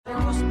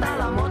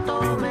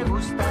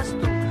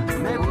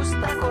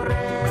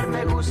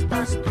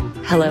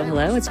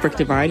Hello. It's Brooke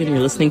Devard, and you're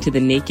listening to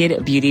the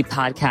Naked Beauty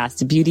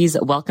Podcast. Beauties,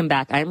 welcome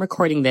back. I'm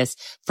recording this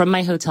from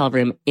my hotel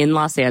room in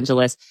Los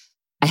Angeles.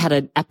 I had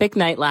an epic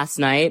night last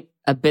night,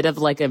 a bit of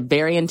like a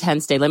very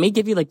intense day. Let me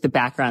give you like the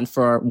background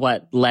for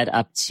what led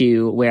up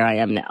to where I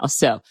am now.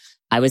 So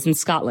I was in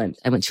Scotland.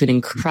 I went to an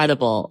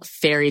incredible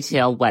fairy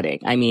tale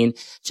wedding. I mean,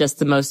 just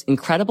the most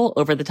incredible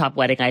over-the-top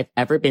wedding I've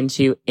ever been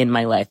to in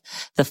my life.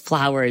 The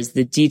flowers,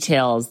 the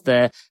details,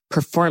 the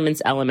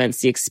performance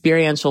elements, the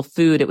experiential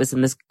food. It was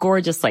in this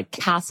gorgeous like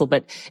castle,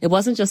 but it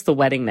wasn't just the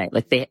wedding night.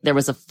 Like there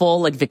was a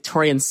full like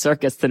Victorian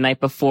circus the night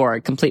before,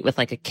 complete with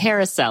like a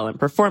carousel and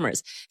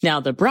performers.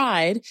 Now the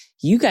bride,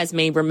 you guys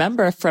may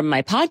remember from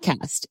my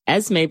podcast,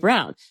 Esme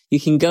Brown. You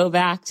can go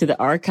back to the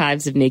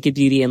archives of Naked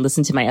Beauty and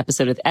listen to my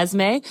episode with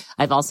Esme.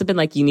 I've also been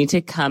like, you need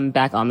to come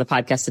back on the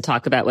podcast to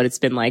talk about what it's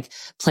been like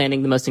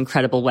planning the most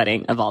incredible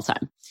wedding of all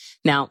time.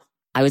 Now,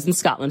 I was in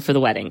Scotland for the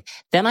wedding.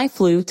 Then I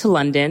flew to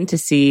London to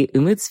see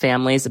Umud's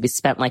family. So we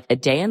spent like a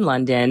day in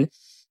London.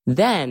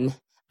 Then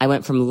I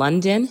went from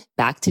London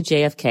back to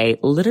JFK,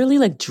 literally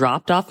like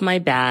dropped off my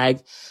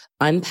bag,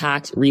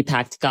 unpacked,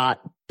 repacked,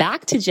 got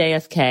back to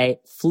JFK,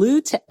 flew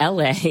to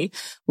LA,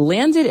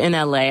 landed in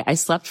LA. I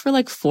slept for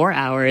like 4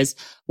 hours,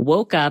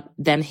 woke up,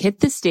 then hit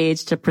the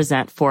stage to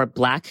present for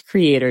Black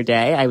Creator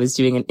Day. I was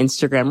doing an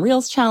Instagram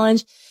Reels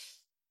challenge.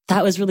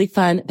 That was really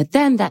fun. But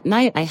then that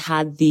night I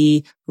had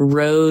the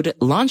Rhode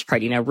launch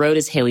party. Now Rhode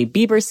is Hailey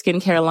Bieber's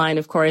skincare line,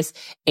 of course.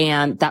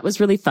 And that was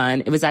really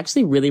fun. It was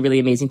actually really, really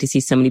amazing to see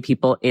so many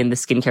people in the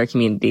skincare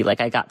community.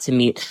 Like I got to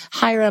meet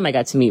Hiram. I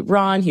got to meet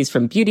Ron. He's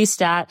from Beauty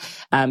Stat.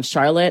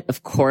 Charlotte,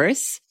 of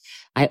course.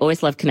 I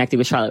always love connecting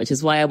with Charlotte, which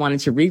is why I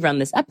wanted to rerun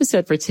this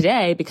episode for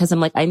today, because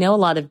I'm like, I know a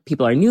lot of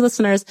people are new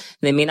listeners.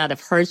 They may not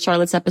have heard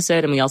Charlotte's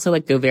episode. And we also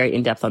like go very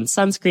in depth on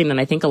sunscreen. And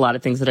I think a lot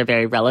of things that are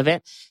very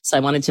relevant. So I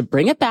wanted to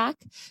bring it back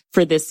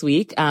for this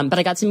week. But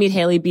I got to meet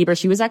Hailey Bieber.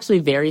 She was actually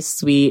very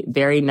sweet,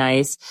 very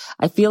nice.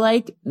 I feel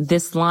like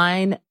this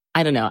line,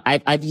 I don't know.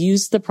 I've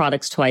used the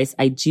products twice.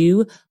 I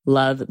do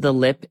love the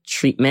lip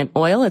treatment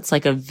oil. It's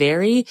like a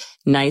very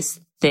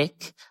nice,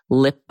 thick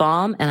lip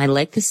balm, and I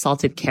like the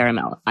salted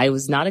caramel. I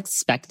was not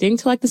expecting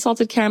to like the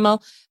salted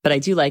caramel, but I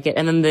do like it.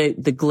 And then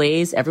the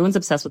glaze, everyone's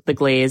obsessed with the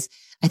glaze.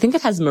 I think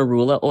it has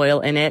marula oil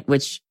in it,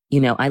 which, you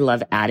know, I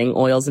love adding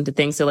oils into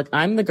things. So like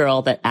I'm the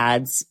girl that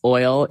adds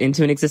oil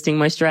into an existing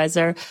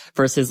moisturizer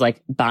versus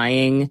like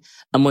buying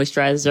a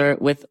moisturizer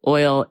with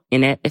oil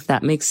in it, if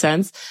that makes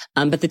sense.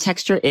 But the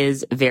texture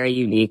is very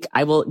unique.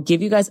 I will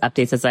give you guys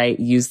updates as I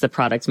use the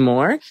product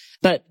more.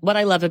 But what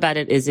I love about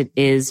it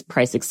is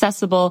price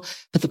accessible.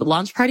 But the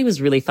launch party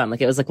was really fun. Like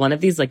it was like one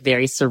of these like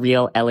very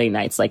surreal LA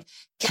nights. Like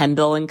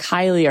Kendall and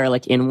Kylie are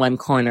like in one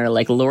corner,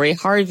 like Lori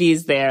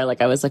Harvey's there.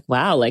 Like I was like,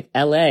 wow, like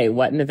LA,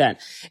 what an event.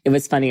 It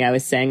was funny. I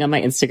was saying on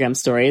my Instagram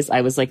stories,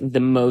 I was like the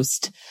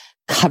most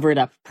covered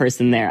up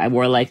person there. I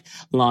wore like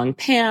long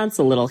pants,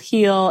 a little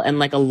heel, and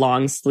like a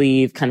long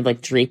sleeve kind of like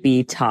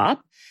drapey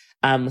top,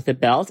 with a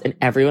belt. And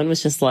everyone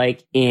was just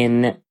like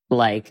in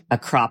like a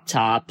crop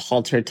top,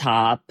 halter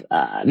top,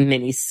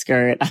 mini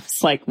skirt. I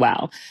was like,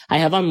 wow, I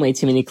have on way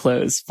too many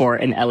clothes for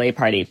an LA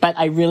party, but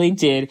I really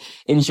did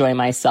enjoy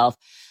myself.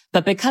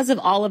 But because of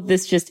all of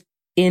this just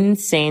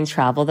insane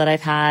travel that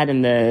I've had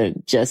and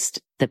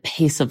the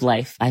pace of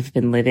life I've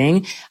been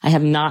living, I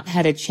have not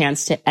had a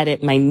chance to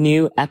edit my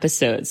new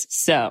episodes.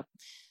 So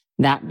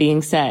that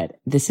being said,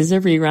 this is a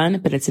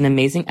rerun, but it's an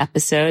amazing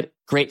episode.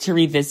 Great to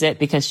revisit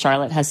because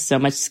Charlotte has so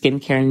much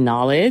skincare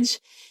knowledge.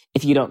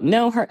 If you don't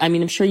know her, I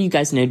mean, I'm sure you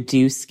guys know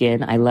Dew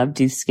Skin. I love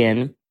Dew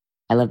Skin.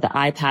 I love the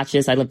eye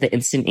patches. I love the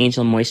Instant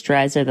Angel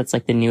Moisturizer. That's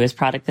like the newest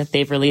product that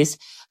they've released.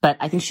 But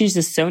I think she's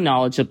just so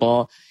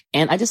knowledgeable.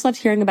 And I just loved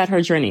hearing about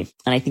her journey.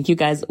 And I think you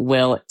guys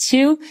will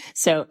too.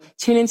 So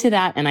tune into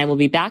that and I will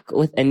be back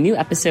with a new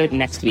episode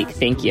next week.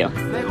 Thank you.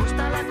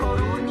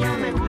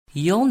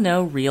 You'll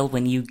know real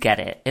when you get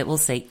it. It will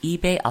say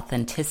eBay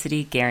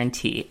Authenticity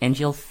Guarantee, and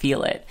you'll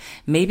feel it.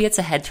 Maybe it's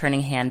a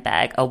head-turning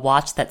handbag, a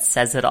watch that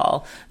says it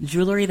all,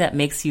 jewelry that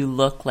makes you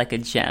look like a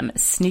gem,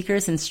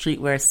 sneakers and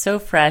streetwear so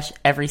fresh,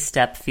 every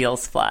step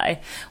feels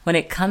fly. When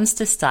it comes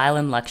to style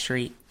and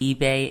luxury,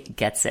 eBay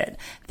gets it.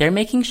 They're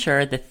making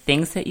sure the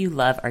things that you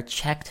love are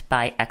checked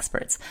by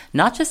experts.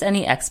 Not just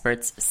any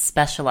experts,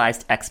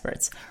 specialized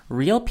experts.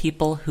 Real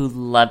people who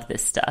love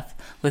this stuff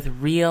with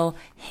real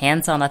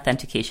hands-on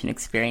authentication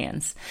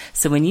experience.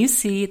 So when you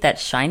see that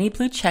shiny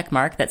blue check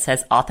mark that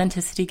says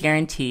Authenticity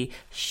Guarantee,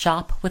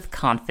 shop with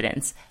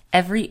confidence.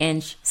 Every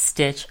inch,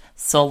 stitch,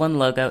 sole, and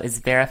logo is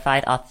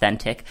verified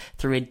authentic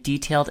through a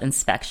detailed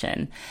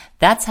inspection.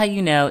 That's how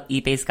you know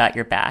eBay's got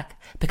your back.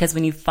 Because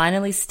when you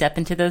finally step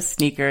into those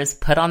sneakers,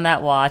 put on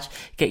that watch,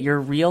 get your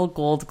real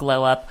gold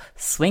glow up,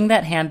 swing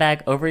that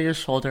handbag over your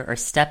shoulder, or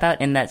step out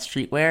in that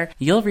streetwear,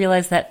 you'll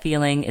realize that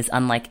feeling is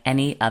unlike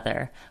any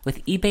other.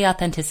 With eBay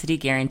Authenticity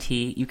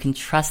Guarantee, you can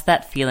trust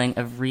that feeling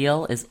of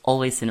real is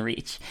always in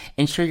reach.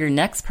 Ensure your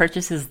next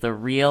purchase is the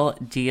real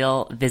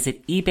deal.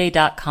 Visit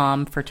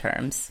ebay.com for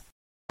terms.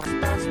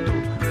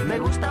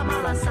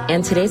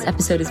 And today's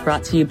episode is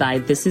brought to you by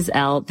This Is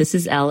Elle. This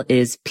Is Elle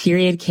is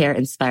period care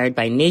inspired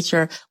by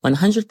nature,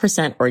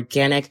 100%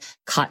 organic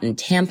cotton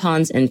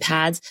tampons and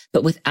pads,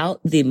 but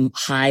without the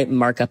high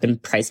markup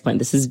and price point.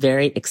 This is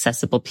very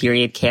accessible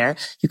period care.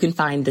 You can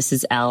find This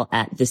Is Elle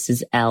at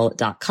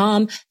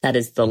thisiselle.com. That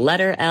is the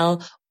letter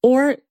L,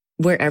 or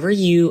wherever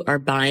you are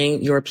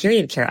buying your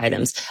period care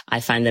items. I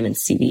find them in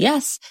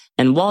CVS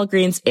and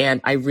Walgreens,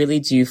 and I really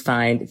do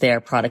find their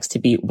products to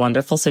be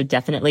wonderful. So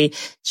definitely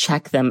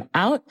check them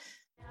out.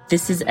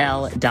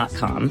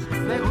 thisiselle.com.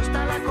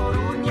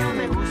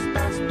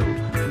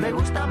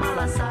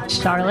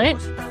 Charlotte,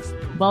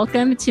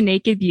 welcome to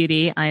Naked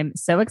Beauty. I'm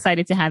so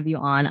excited to have you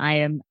on. I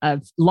am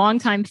a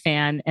longtime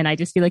fan, and I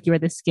just feel like you are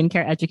the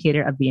skincare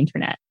educator of the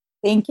internet.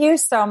 Thank you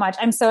so much.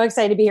 I'm so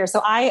excited to be here.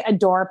 So I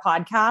adore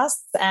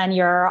podcasts, and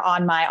you're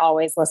on my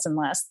always listen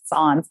lists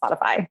on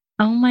Spotify.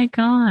 Oh my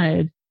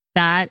God.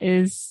 That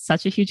is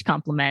such a huge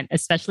compliment,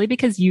 especially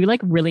because you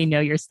like really know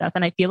your stuff.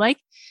 And I feel like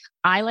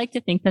I like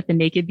to think that the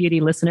Naked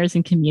Beauty listeners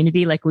and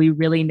community, like we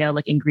really know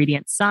like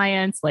ingredient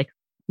science, like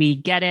we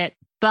get it.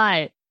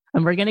 But,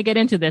 and we're going to get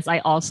into this, I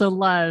also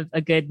love a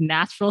good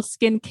natural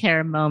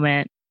skincare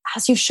moment.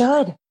 As you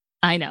should.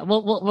 I know.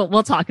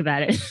 We'll talk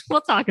about it.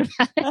 We'll talk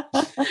about it.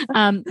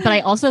 But I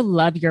also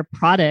love your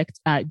product,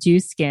 Dew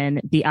Skin.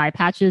 The eye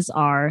patches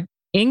are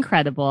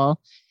incredible.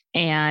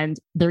 And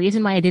the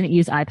reason why I didn't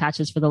use eye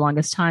patches for the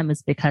longest time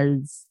is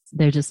because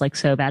they're just like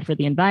so bad for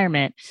the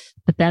environment.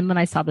 But then when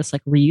I saw this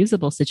like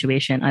reusable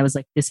situation, I was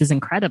like, this is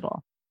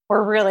incredible.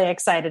 We're really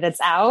excited it's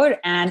out.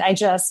 And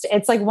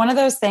it's like one of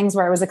those things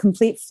where it was a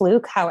complete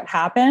fluke how it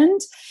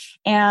happened.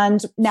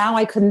 And now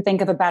I couldn't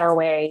think of a better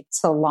way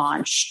to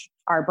launch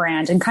our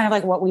brand and kind of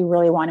like what we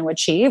really want to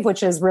achieve,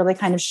 which is really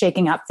kind of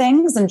shaking up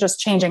things and just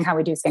changing how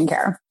we do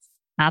skincare.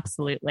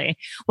 Absolutely.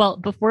 Well,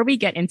 before we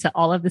get into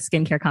all of the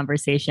skincare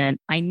conversation,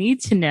 I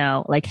need to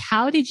know, like,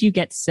 how did you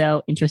get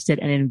so interested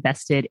and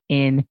invested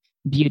in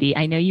beauty?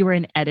 I know you were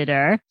an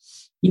editor.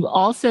 You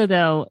also,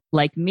 though,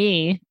 like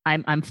me,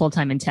 I'm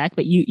full-time in tech,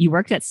 but you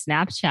worked at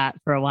Snapchat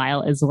for a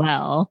while as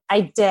well.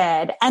 I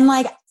did. And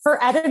like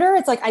for editor,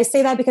 it's like, I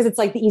say that because it's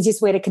like the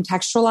easiest way to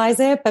contextualize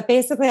it. But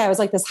basically I was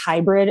like this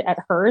hybrid at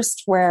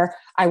Hearst where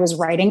I was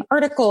writing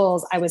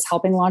articles. I was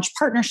helping launch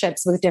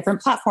partnerships with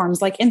different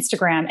platforms like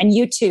Instagram and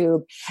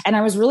YouTube. And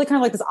I was really kind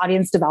of like this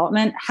audience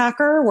development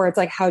hacker where it's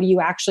like, how do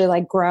you actually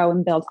like grow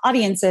and build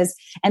audiences?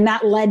 And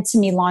that led to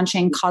me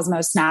launching Cosmo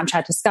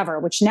Snapchat Discover,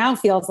 which now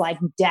feels like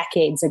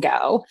decades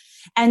ago.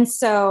 And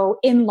so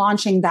in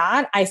launching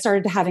that, I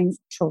started having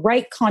to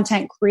write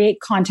content, create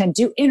content,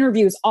 do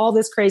interviews, all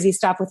this crazy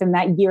stuff within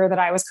that year that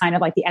I was kind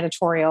of like the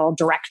editorial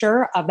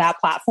director of that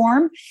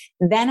platform.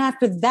 Then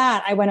after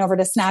that, I went over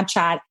to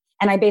Snapchat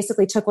and I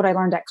basically took what I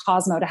learned at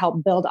Cosmo to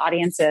help build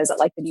audiences at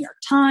like the New York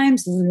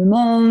Times, Le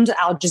Monde,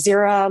 Al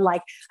Jazeera.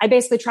 Like I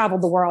basically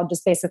traveled the world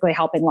just basically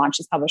helping launch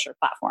these publisher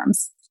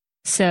platforms.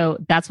 So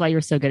that's why you're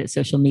so good at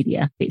social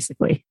media,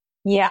 basically.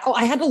 Yeah. Oh,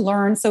 I had to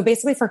learn. So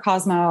basically for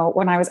Cosmo,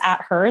 when I was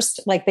at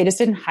Hearst, like they just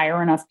didn't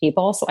hire enough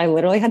people. So I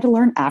literally had to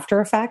learn After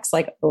Effects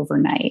like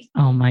overnight.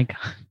 Oh my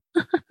God.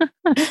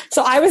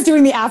 So I was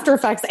doing the After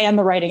Effects and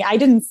the writing. I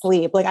didn't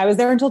sleep. Like I was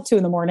there until 2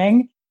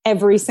 a.m.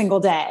 every single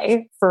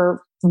day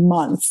for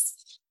months.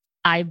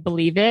 I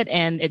believe it.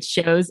 And it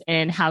shows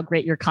in how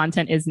great your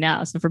content is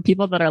now. So for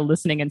people that are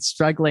listening and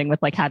struggling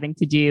with like having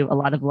to do a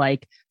lot of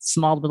like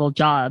small little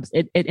jobs,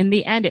 it in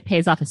the end, it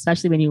pays off,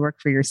 especially when you work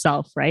for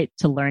yourself, right?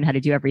 To learn how to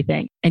do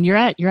everything. And you're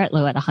at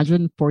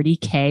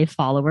 140K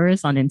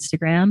followers on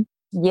Instagram.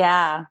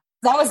 Yeah,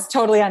 that was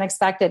totally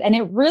unexpected. And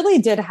it really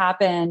did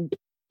happen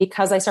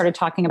because I started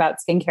talking about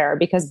skincare.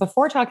 Because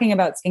before talking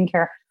about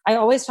skincare, I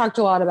always talked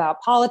a lot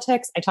about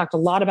politics. I talked a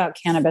lot about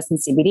cannabis and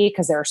CBD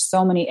because there are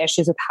so many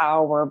issues with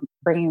how we're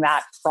bringing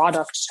that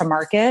product to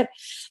market,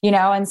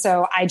 and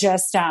so I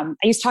just, I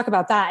used to talk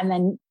about that. And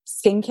then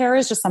skincare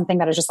is just something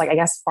that is just like, I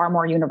guess, far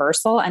more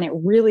universal. And it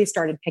really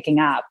started picking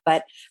up.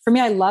 But for me,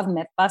 I love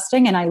myth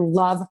busting and I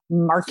love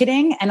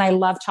marketing and I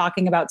love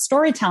talking about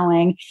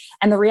storytelling.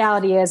 And the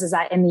reality is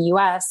that in the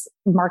US,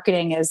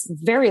 marketing is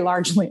very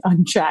largely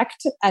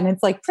unchecked. And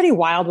it's like pretty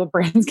wild what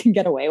brands can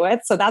get away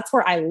with. So that's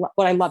where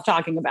what I love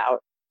talking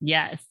about.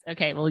 Yes.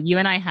 Okay. Well, you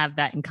and I have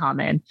that in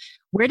common.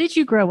 Where did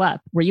you grow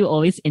up? Were you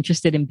always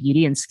interested in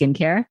beauty and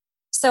skincare?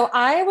 So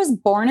I was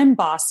born in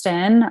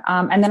Boston,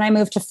 and then I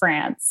moved to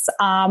France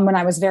when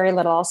I was very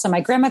little. So my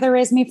grandmother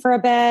raised me for a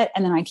bit,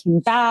 and then I came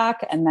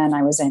back, and then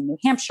I was in New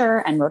Hampshire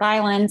and Rhode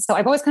Island. So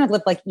I've always kind of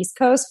lived like East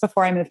Coast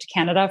before I moved to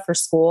Canada for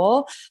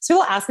school. So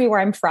people ask me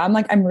where I'm from.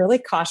 Like I'm really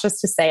cautious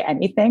to say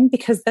anything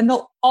because then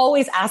they'll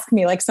always ask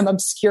me like some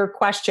obscure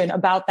question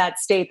about that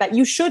state that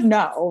you should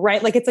know,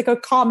 right? Like it's like a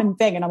common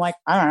thing. And I'm like,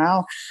 I don't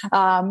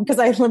know, because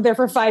I lived there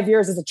for 5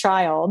 years as a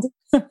child.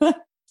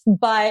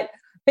 But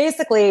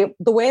basically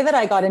the way that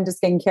I got into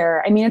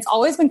skincare, I mean, it's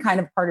always been kind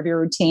of part of your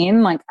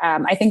routine. Like,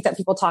 I think that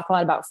people talk a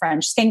lot about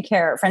French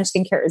skincare. French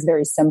skincare is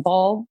very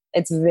simple.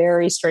 It's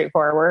very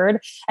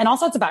straightforward. And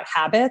also it's about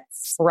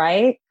habits,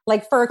 right?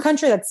 Like for a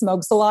country that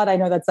smokes a lot, I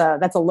know that's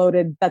a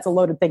loaded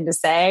thing to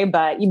say,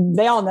 but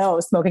they all know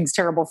smoking's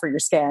terrible for your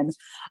skin.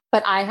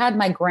 But I had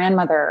my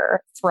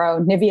grandmother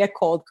throw Nivea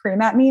cold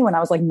cream at me when I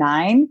was like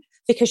 9,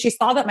 because she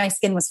saw that my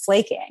skin was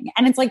flaking.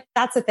 And it's like,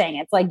 that's the thing.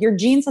 It's like your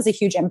genes has a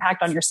huge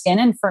impact on your skin.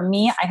 And for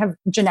me, I have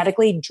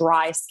genetically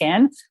dry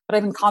skin, but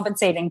I've been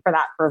compensating for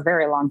that for a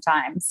very long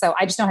time. So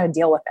I just know how to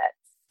deal with it.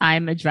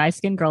 I'm a dry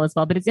skin girl as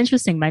well, but it's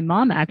interesting. My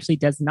mom actually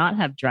does not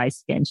have dry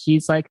skin.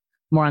 She's like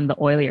more on the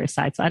oilier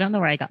side. So I don't know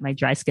where I got my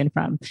dry skin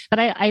from, but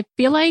I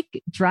feel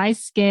like dry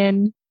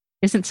skin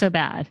isn't so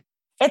bad.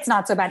 It's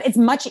not so bad. It's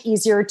much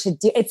easier to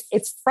do.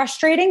 It's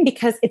frustrating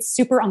because it's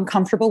super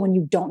uncomfortable when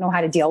you don't know how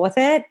to deal with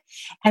it.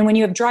 And when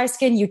you have dry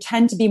skin, you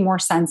tend to be more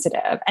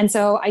sensitive. And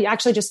so I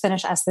actually just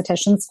finished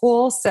esthetician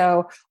school.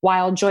 So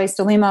while Joyce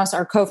DeLimos,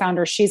 our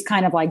co-founder, she's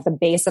kind of like the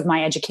base of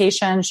my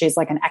education. She's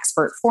like an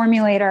expert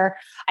formulator.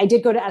 I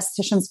did go to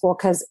esthetician school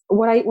because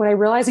what I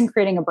realized in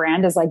creating a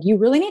brand is like, you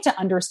really need to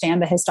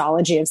understand the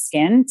histology of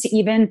skin to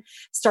even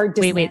start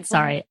dismantling. Wait,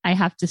 sorry. I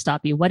have to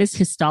stop you. What is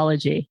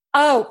histology?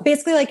 Oh,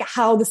 basically like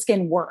how the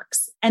skin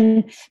works.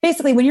 And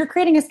basically when you're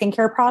creating a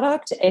skincare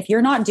product, if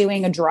you're not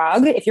doing a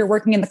drug, if you're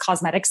working in the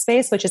cosmetic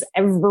space, which is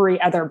every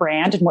other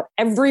brand and what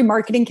every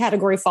marketing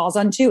category falls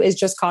onto is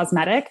just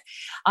cosmetic,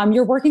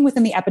 you're working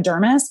within the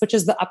epidermis, which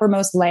is the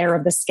uppermost layer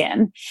of the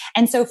skin.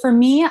 And so for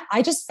me,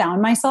 I just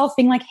found myself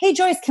being like, hey,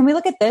 Joyce, can we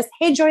look at this?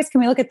 Hey, Joyce,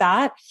 can we look at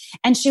that?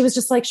 And she was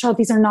just like, Charlotte,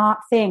 these are not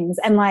things.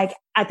 And like,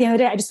 at the end of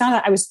the day, I just found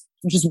that I was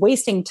just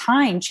wasting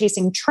time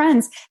chasing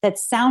trends that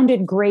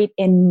sounded great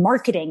in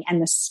marketing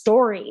and the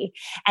story.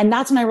 And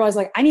that's when I realized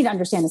like, I need to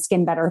understand the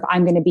skin better if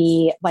I'm going to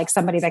be like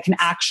somebody that can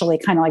actually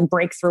kind of like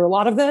break through a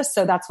lot of this.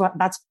 So that's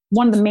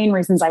one of the main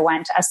reasons I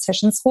went to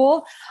esthetician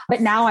school.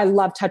 But now I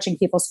love touching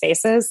people's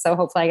faces. So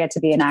hopefully I get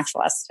to be an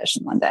actual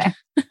esthetician one day.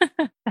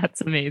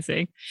 That's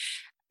amazing.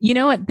 You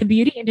know what? The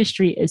beauty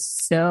industry is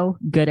so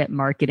good at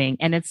marketing,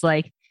 and it's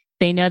like,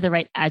 they know the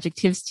right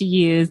adjectives to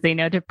use. They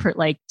know to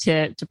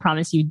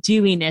promise you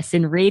dewiness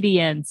and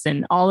radiance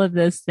and all of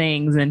those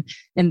things. And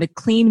the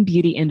clean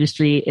beauty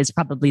industry is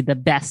probably the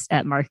best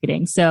at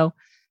marketing. So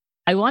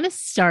I want to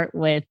start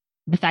with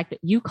the fact that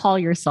you call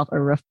yourself a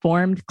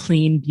reformed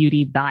clean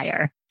beauty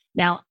buyer.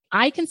 Now,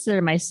 I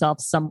consider myself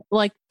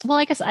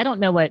I guess I don't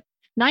know what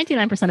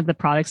 99% of the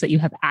products that you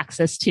have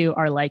access to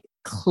are like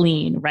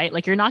clean, right?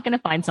 Like you're not going to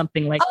find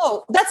something like,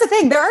 oh, that's the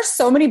thing. There are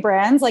so many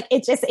brands. Like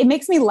it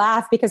makes me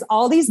laugh because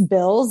all these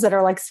bills that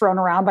are like thrown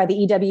around by the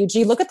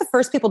EWG, look at the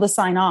first people to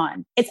sign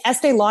on. It's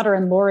Estee Lauder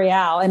and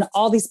L'Oreal and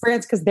all these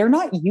brands because they're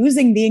not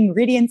using the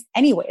ingredients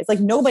anyways.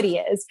 Like nobody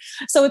is.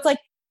 So it's like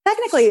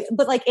technically,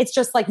 but like, it's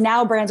just like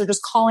now brands are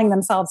just calling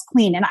themselves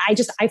clean. And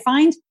I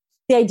find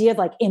the idea of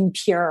like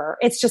impure,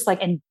 it's just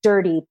like in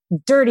dirty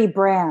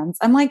brands.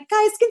 I'm like,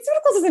 guys,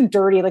 SkinCeuticals isn't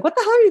dirty. Like, what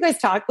the hell are you guys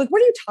talking? Like,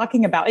 what are you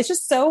talking about? It's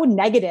just so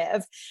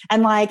negative.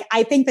 And like,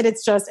 I think that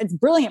it's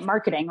brilliant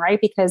marketing, right?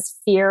 Because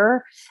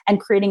fear and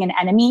creating an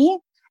enemy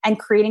and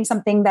creating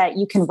something that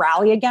you can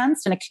rally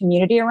against and a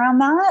community around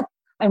that.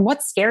 And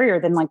what's scarier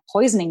than like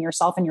poisoning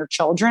yourself and your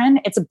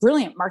children? It's a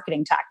brilliant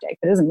marketing tactic.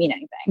 It doesn't mean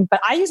anything,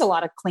 but I use a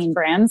lot of clean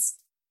brands.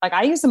 Like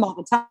I use them all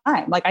the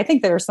time. Like I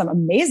think there's some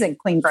amazing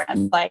clean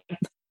brands. Like,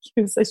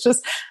 it's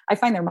just, I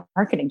find their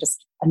marketing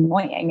just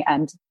annoying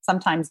and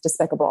sometimes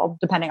despicable,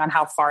 depending on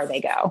how far they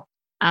go.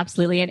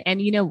 Absolutely.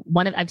 And you know,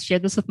 I've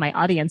shared this with my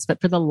audience,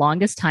 but for the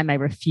longest time, I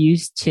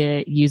refused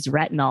to use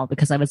retinol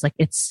because I was like,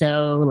 it's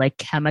so like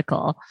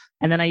chemical.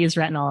 And then I used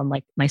retinol and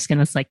like my skin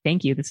was like,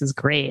 thank you. This is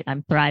great.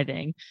 I'm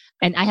thriving.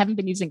 And I haven't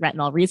been using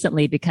retinol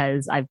recently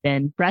because I've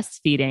been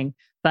breastfeeding,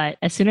 but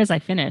as soon as I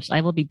finish, I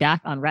will be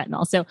back on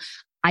retinol. So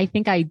I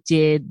think I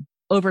did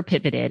over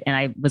pivoted and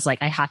I was like,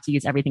 I have to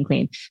use everything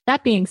clean.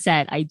 That being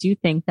said, I do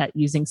think that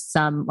using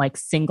some like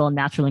single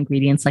natural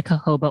ingredients like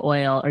jojoba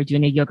oil or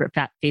doing a yogurt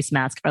fat face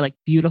mask are like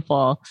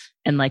beautiful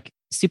and like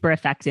super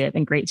effective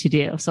and great to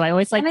do. So I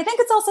always like, and I think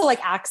it's also like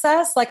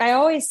access. Like I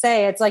always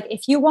say, it's like,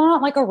 if you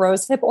want like a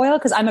rosehip oil,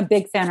 cause I'm a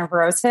big fan of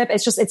rosehip.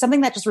 It's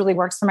something that just really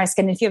works for my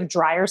skin. If you have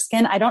drier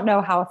skin, I don't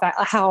know how,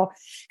 cause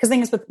the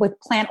thing is with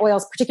plant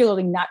oils,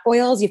 particularly nut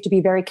oils, you have to be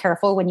very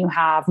careful when you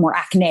have more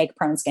acneic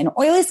prone skin.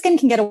 Oily skin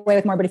can get away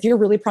with more, but if you're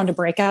really prone to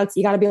breakouts,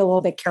 you got to be a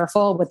little bit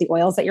careful with the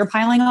oils that you're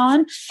piling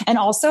on. And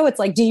also it's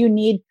like,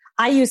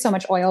 I use so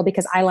much oil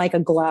because I like a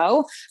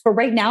glow, but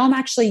right now I'm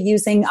actually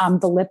using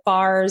the Lip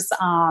Bars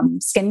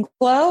Skin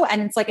Glow,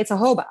 and it's a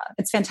jojoba.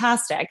 It's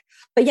fantastic.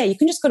 But yeah, you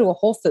can just go to a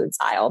Whole Foods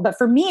aisle. But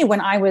for me,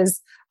 when I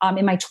was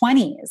in my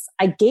 20s,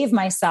 I gave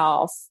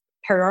myself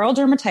perioral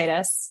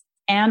dermatitis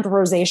and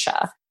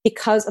rosacea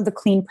because of the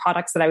clean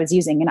products that I was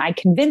using. And I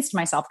convinced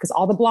myself, because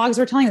all the blogs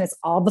were telling me this,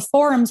 all the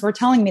forums were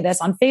telling me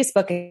this on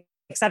Facebook,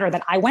 et cetera,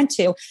 that I went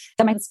to,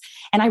 and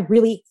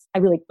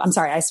I'm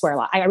sorry, I swear a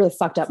lot. I really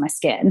fucked up my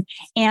skin.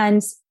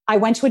 And I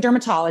went to a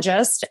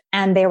dermatologist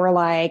and they were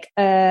like,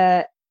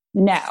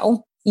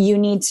 no. you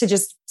need to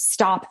just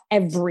stop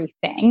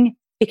everything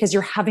because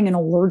you're having an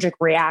allergic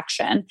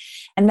reaction.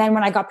 And then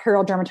when I got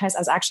perioral dermatitis, I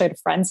was actually at a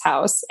friend's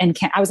house and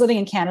I was living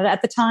in Canada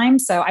at the time.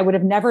 So I would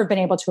have never been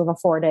able to have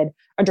afforded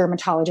a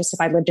dermatologist if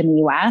I lived in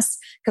the US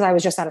because I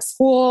was just out of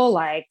school.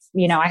 Like,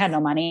 I had no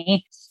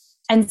money.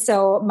 And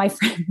so my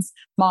friend's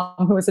mom,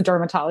 who was a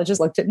dermatologist,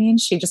 looked at me and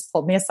she just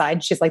pulled me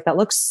aside. She's like, that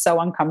looks so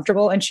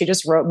uncomfortable. And she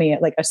just wrote me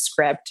like a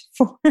script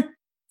for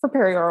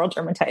perioral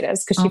dermatitis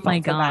because she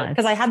felt so bad.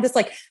 Because I had this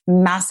like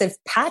massive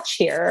patch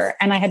here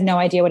and I had no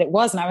idea what it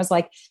was. And I was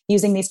like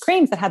using these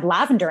creams that had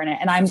lavender in it.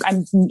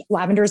 And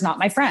lavender is not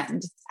my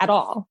friend at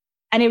all.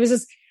 And it was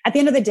just, at the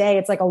end of the day,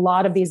 it's like a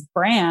lot of these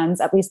brands,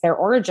 at least their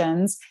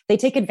origins, they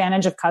take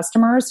advantage of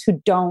customers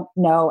who don't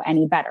know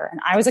any better.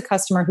 And I was a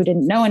customer who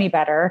didn't know any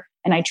better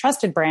and I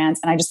trusted brands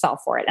and I just fell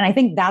for it. And I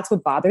think that's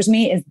what bothers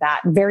me is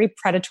that very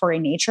predatory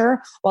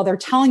nature while they're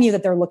telling you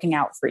that they're looking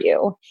out for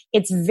you.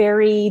 It's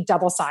very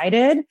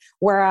double-sided.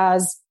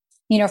 Whereas,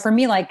 for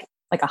me, like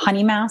a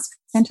honey mask,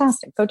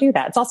 fantastic. Go do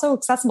that. It's also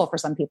accessible for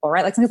some people,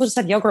 right? Like some people just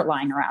have yogurt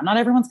lying around. Not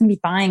everyone's going to be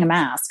buying a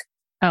mask.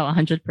 Oh,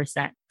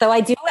 100%. So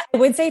I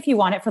would say if you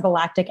want it for the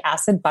lactic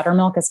acid,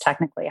 buttermilk is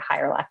technically a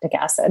higher lactic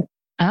acid.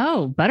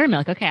 Oh,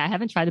 buttermilk. Okay. I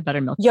haven't tried the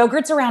buttermilk.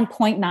 Yogurt's around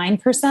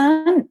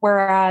 0.9%,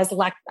 whereas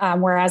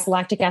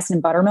lactic acid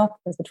in buttermilk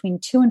is between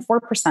 2 and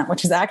 4%,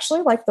 which is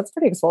actually that's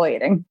pretty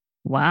exfoliating.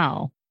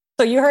 Wow.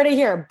 So you heard it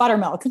here,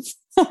 buttermilk.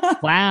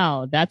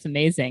 Wow. That's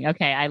amazing.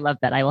 Okay. I love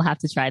that. I will have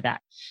to try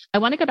that. I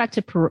want to go back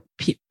to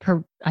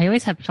I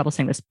always have trouble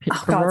saying this.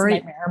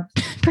 Perioral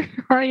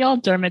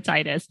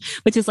dermatitis,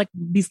 which is like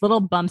these little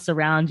bumps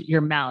around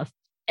your mouth.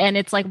 And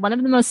it's like one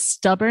of the most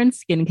stubborn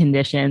skin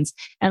conditions.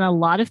 And a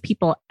lot of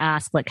people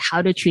ask like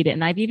how to treat it.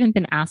 And I've even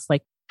been asked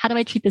like, how do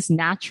I treat this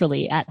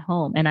naturally at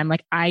home? And I'm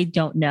like, I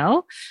don't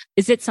know.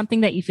 Is it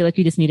something that you feel like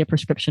you just need a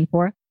prescription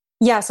for?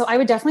 Yeah. So I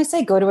would definitely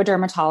say go to a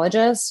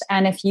dermatologist.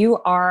 And if you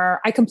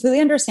are, I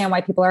completely understand why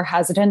people are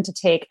hesitant to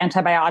take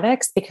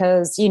antibiotics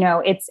because,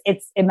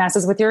 it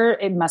messes with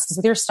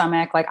your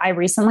stomach. Like I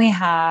recently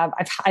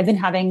I've been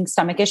having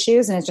stomach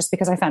issues and it's just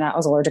because I found out I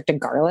was allergic to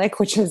garlic,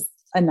 which is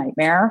a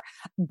nightmare.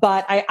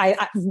 But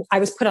I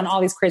was put on all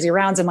these crazy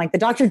rounds and like the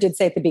doctor did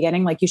say at the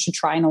beginning, like you should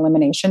try an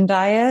elimination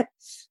diet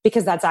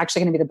because that's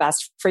actually going to be the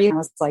best for you. And I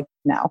was like,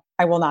 no,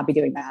 I will not be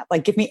doing that.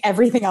 Like give me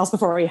everything else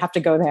before we have to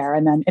go there.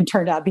 And then it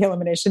turned out the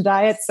elimination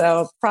diet.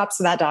 So props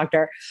to that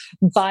doctor.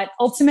 But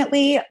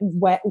ultimately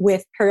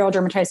with perioral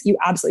dermatitis, you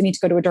absolutely need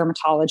to go to a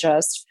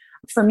dermatologist.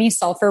 For me,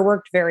 sulfur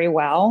worked very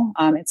well.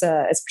 It's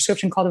a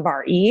prescription called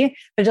Avar-E,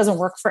 but it doesn't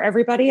work for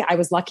everybody. I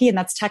was lucky, and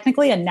that's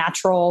technically a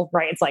natural,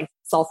 right? It's like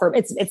sulfur.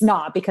 It's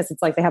not because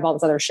it's like they have all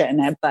this other shit in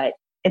it, but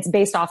it's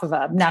based off of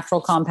a natural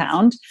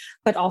compound,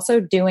 but also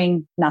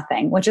doing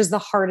nothing, which is the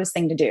hardest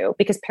thing to do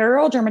because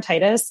perioral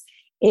dermatitis,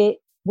 it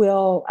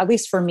will, at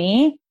least for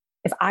me,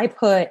 if I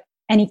put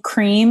any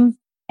cream,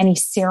 any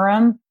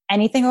serum,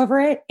 anything over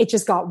it, it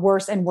just got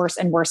worse and worse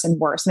and worse and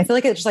worse. And I feel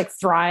like it just like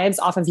thrives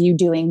off of you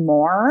doing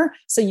more.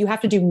 So you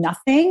have to do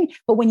nothing.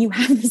 But when you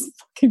have this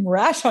fucking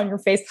rash on your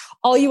face,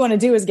 all you want to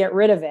do is get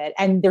rid of it.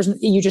 And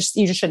you just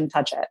shouldn't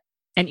touch it.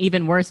 And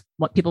even worse,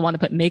 what people want to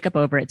put makeup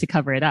over it to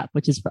cover it up,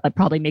 which is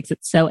probably makes it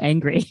so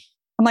angry.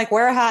 I'm like,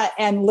 wear a hat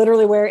and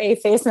literally wear a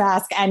face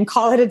mask and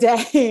call it a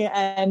day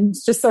and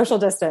just social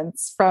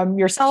distance from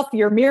yourself,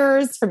 your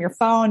mirrors, from your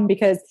phone,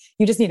 because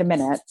you just need a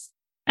minute.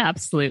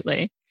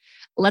 Absolutely.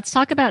 Let's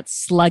talk about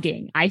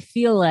slugging. I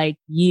feel like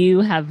you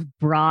have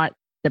brought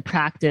the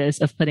practice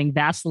of putting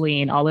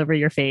Vaseline all over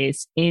your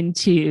face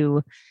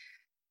into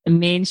a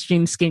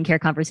mainstream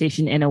skincare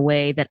conversation in a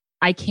way that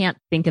I can't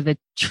think of a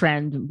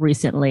trend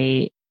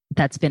recently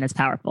that's been as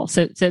powerful.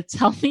 So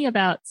tell me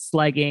about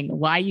slugging,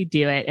 why you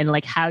do it, and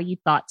like how you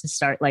thought to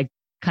start like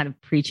kind of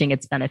preaching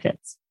its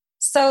benefits.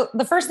 So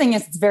the first thing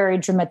is it's very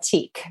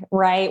dramatique,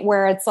 right?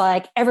 Where it's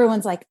like,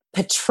 everyone's like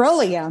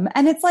petroleum.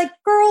 And it's like,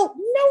 girl,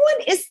 no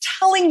one is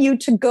telling you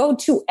to go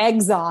to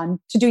Exxon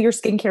to do your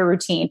skincare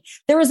routine.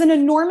 There is an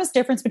enormous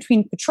difference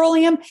between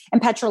petroleum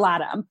and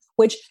petrolatum,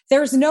 which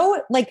there's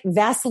no like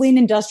Vaseline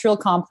industrial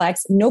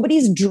complex.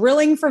 Nobody's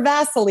drilling for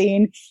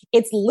Vaseline.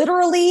 It's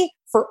literally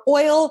for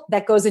oil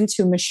that goes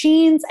into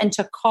machines and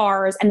to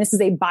cars. And this is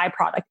a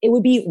byproduct. It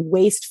would be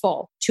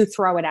wasteful to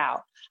throw it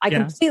out. I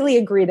completely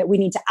agree that we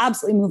need to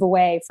absolutely move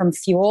away from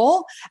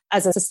fuel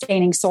as a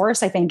sustaining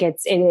source. I think it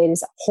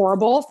is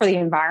horrible for the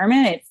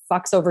environment. It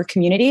fucks over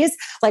communities,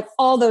 like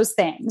all those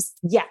things.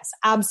 Yes,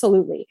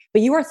 absolutely.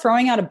 But you are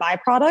throwing out a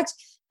byproduct.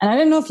 And I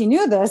didn't know if you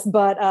knew this,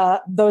 but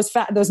those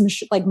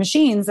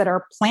machines that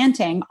are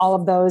planting all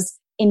of those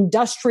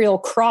industrial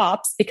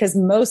crops, because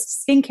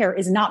most skincare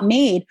is not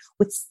made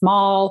with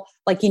small,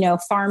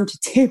 farm to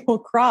table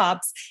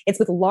crops. It's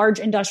with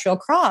large industrial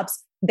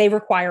crops. They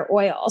require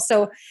oil.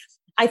 So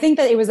I think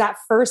that it was that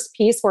first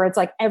piece where it's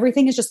like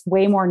everything is just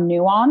way more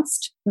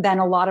nuanced than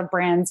a lot of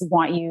brands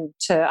want you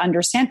to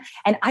understand.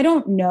 And I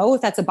don't know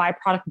if that's a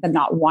byproduct of them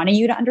not wanting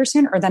you to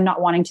understand or them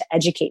not wanting to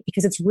educate,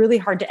 because it's really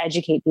hard to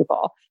educate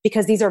people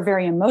because these are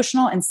very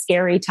emotional and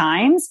scary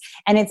times.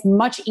 And it's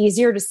much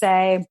easier to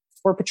say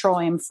we're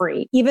petroleum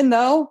free, even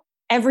though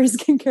every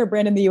skincare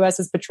brand in the US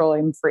is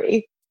petroleum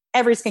free.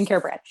 Every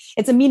skincare brand.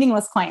 It's a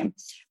meaningless claim.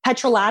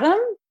 Petrolatum,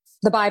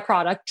 the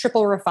byproduct,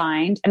 triple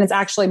refined, and it's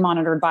actually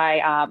monitored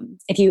by,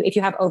 if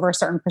you have over a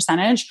certain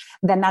percentage,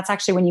 then that's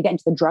actually when you get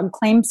into the drug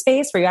claim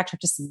space where you actually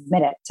have to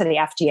submit it to the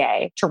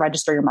FDA to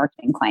register your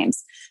marketing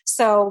claims.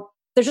 So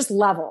there's just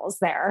levels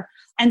there.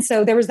 And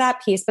so there was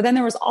that piece, but then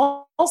there was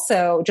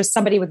also just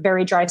somebody with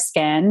very dry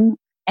skin.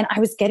 And I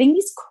was getting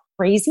these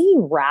crazy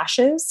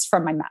rashes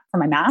from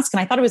my mask.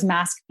 And I thought it was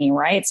maskne,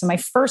 right? So my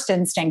first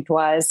instinct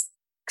was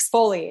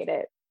exfoliate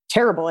it.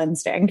 Terrible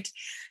instinct.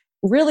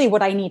 Really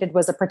what I needed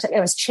was it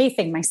was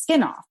chafing my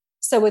skin off.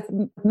 So with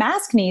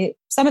maskne,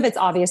 some of it's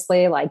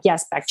obviously like,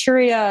 yes,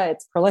 bacteria,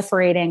 it's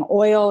proliferating,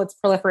 oil, it's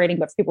proliferating,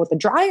 but for people with the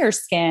drier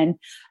skin,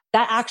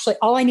 that actually,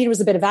 all I needed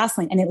was a bit of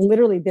Vaseline. And it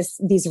literally,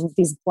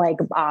 these like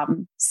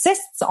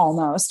cysts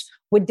almost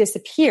would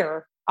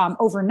disappear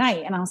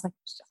overnight. And I was like,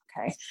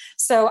 okay.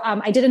 So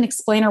I did an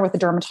explainer with a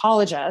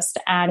dermatologist,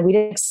 and we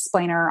did an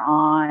explainer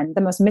on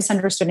the most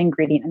misunderstood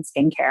ingredient in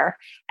skincare.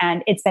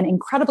 And it's been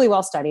incredibly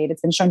well studied.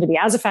 It's been shown to be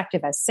as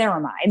effective as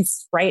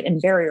ceramides, right?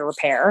 And barrier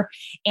repair.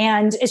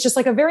 And it's just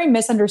like a very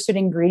misunderstood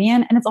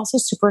ingredient. And it's also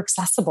super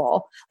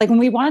accessible. Like when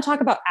we want to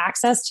talk about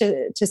access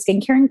to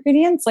skincare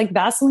ingredients, like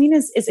Vaseline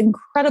is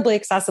incredibly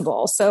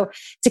accessible. So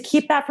to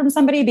keep that from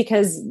somebody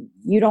because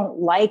you don't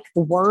like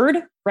the word,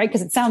 right?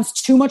 Because it sounds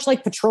too much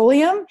like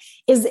petroleum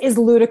is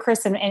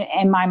ludicrous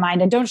in my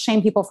mind. And don't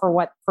shame people for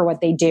what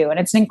they do. And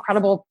it's an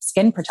incredible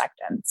skin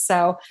protectant.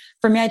 So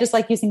for me, I just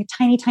like using a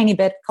tiny, tiny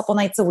bit, a couple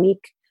nights a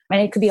week. I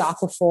mean, it could be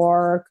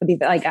Aquaphor, could be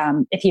like,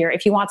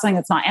 if you want something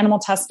that's not animal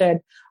tested,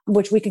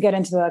 which we could get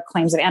into the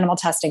claims of animal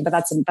testing, but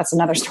that's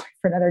another story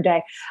for another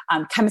day.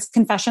 Chemist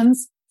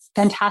Confessions,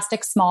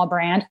 fantastic small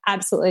brand.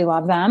 Absolutely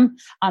love them.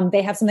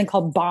 They have something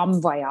called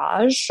Balm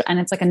Voyage, and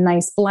it's like a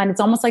nice blend. It's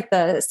almost like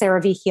the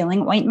CeraVe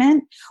healing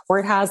ointment where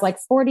it has like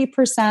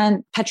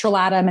 40%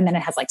 petrolatum, and then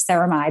it has like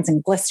ceramides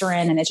and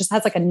glycerin, and it just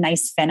has like a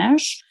nice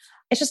finish.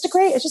 It's just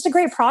a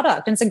great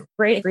product, and it's a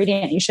great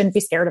ingredient. You shouldn't be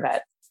scared of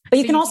it. But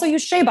you can also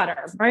use shea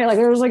butter, right? Like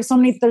there's so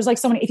many,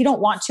 if you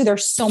don't want to,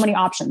 there's so many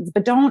options,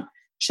 but don't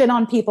shit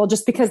on people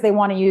just because they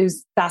want to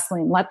use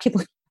Vaseline. Let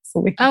people.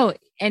 Oh,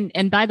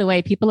 and by the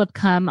way, people have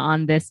come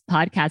on this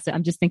podcast.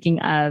 I'm just thinking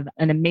of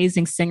an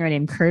amazing singer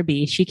named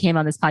Kirby. She came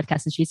on this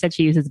podcast and she said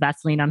she uses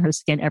Vaseline on her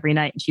skin every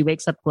night and she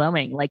wakes up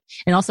glowing. Like,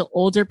 and also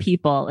older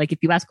people, like if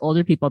you ask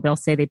older people, they'll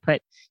say they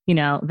put,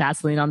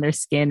 Vaseline on their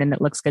skin and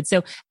it looks good.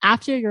 So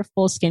after your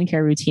full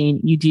skincare routine,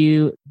 you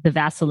do the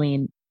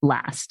Vaseline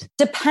last.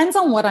 Depends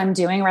on what I'm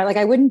doing, right? Like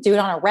I wouldn't do it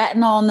on a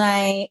retinol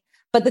night.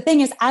 But the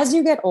thing is, as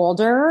you get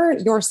older,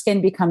 your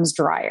skin becomes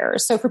drier.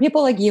 So for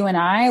people like you and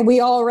I, we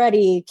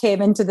already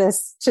came into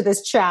this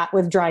chat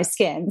with dry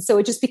skin. So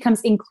it just becomes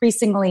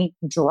increasingly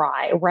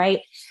dry, right?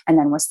 And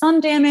then with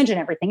sun damage and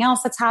everything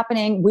else that's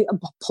happening,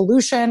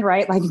 pollution,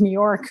 right? Like New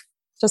York,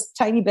 just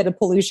a tiny bit of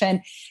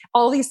pollution.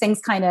 All these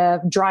things kind of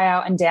dry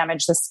out and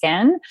damage the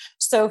skin.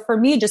 So for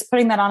me, just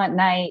putting that on at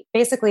night,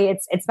 basically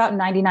it's about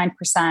 99%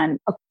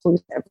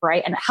 occlusive,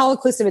 right? And how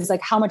occlusive is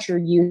like how much you're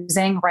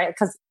using, right?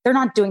 Because they're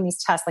not doing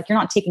these tests, like you're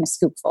not taking a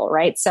scoopful,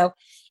 right? So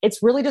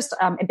it's really just,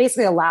 it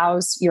basically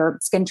allows your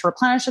skin to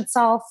replenish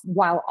itself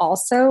while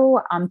also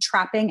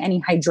trapping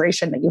any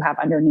hydration that you have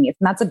underneath.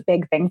 And that's a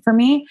big thing for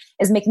me,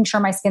 is making sure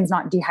my skin's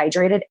not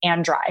dehydrated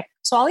and dry.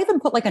 So I'll even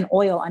put like an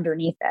oil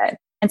underneath it.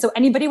 And so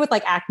anybody with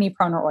like acne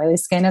prone or oily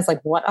skin is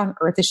like, what on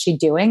earth is she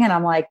doing? And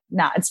I'm like,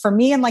 nah, it's for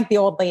me and like the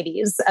old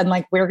ladies. And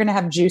like, we're going to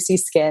have juicy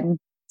skin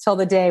till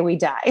the day we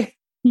die.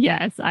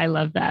 Yes, I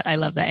love that. I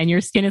love that. And your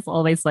skin is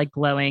always like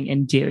glowing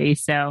and dewy.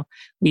 So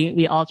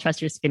we all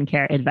trust your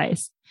skincare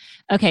advice.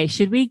 Okay.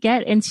 Should we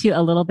get into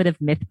a little bit of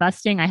myth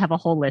busting? I have a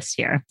whole list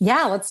here.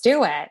 Yeah, let's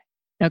do it.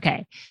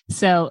 Okay.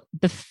 So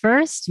the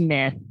first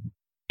myth,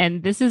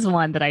 and this is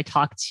one that I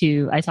talk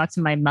to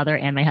my mother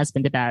and my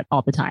husband about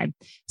all the time.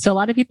 So a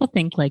lot of people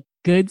think like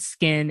good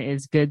skin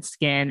is good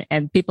skin.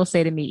 And people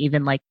say to me,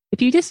 even like,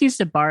 if you just used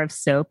a bar of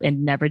soap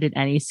and never did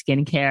any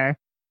skincare,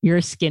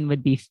 your skin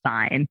would be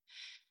fine.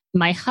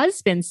 My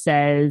husband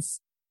says,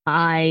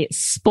 I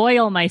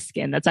spoil my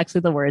skin. That's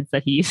actually the words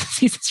that he uses.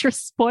 He says, you're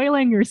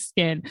spoiling your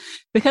skin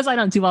because I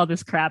don't do all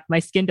this crap. My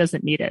skin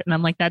doesn't need it. And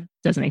I'm like, that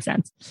doesn't make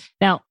sense.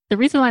 Now, the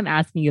reason why I'm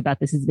asking you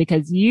about this is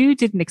because you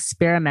did an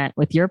experiment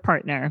with your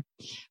partner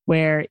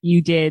where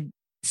you did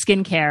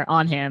skincare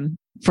on him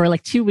for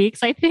like 2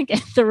 weeks, I think.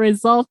 And the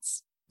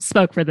results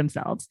spoke for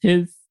themselves.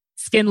 His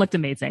skin looked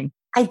amazing.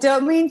 I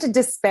don't mean to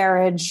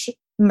disparage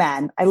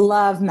men. I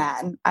love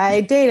men.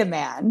 I date a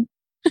man.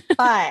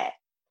 But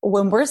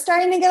when we're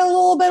starting to get a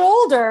little bit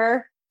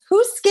older,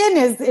 whose skin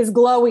is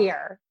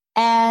glowier?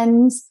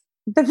 And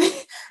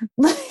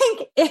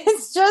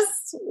it's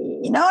just,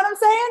 you know what I'm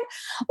saying?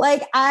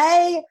 Like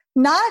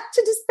not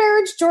to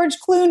disparage George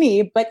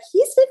Clooney, but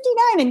he's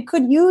 59 and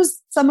could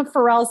use some of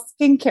Pharrell's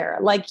skincare.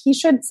 Like he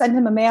should send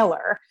him a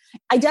mailer.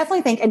 I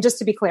definitely think, and just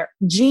to be clear,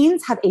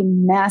 genes have a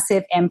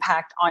massive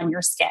impact on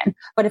your skin.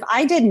 But if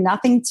I did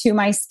nothing to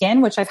my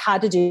skin, which I've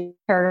had to do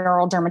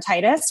perioral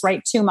dermatitis,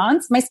 right? 2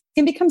 months, my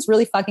skin becomes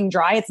really fucking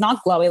dry. It's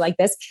not glowy like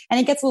this. And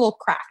it gets a little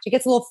cracked. It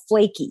gets a little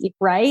flaky,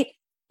 right?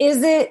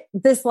 Is it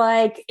this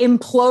like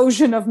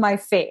implosion of my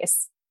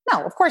face?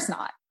 No, of course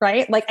not.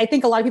 Right. Like I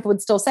think a lot of people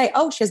would still say,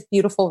 oh, she has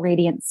beautiful,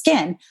 radiant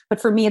skin. But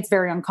for me, it's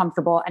very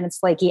uncomfortable and it's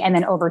flaky. And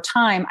then over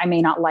time, I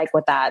may not like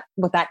what that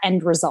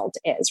end result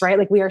is. Right.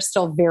 Like we are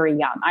still very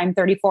young. I'm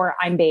 34.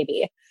 I'm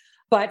baby.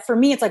 But for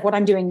me, it's like what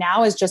I'm doing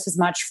now is just as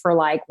much for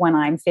like when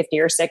I'm 50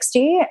 or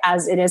 60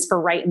 as it is for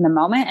right in the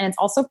moment. And it's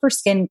also for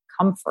skin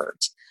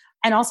comfort.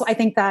 And also I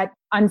think that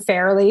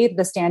unfairly,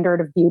 the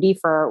standard of beauty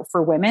for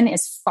women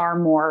is far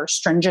more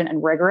stringent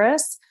and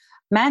rigorous.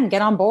 Men,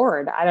 get on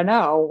board. I don't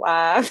know.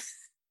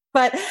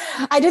 But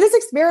I did this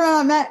experiment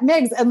on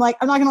Migs and like,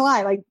 I'm not going to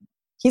lie, like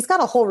he's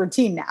got a whole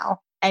routine now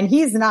and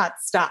he's not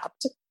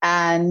stopped.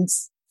 And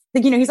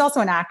he's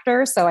also an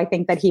actor. So I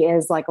think that he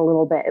is like a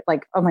little bit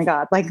like, oh my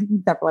God, like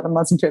never let him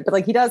listen to it. But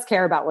like he does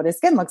care about what his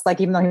skin looks like,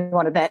 even though he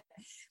won't admit.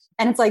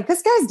 And it's like,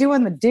 this guy's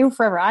doing the Do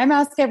Forever Eye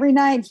Mask every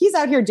night. He's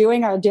out here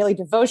doing our daily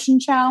devotion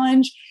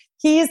challenge.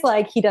 He's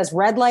like, he does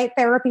red light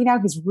therapy now.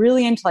 He's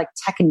really into like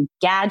tech and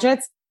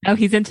gadgets. Oh,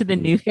 he's into the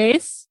new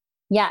face?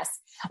 Yes.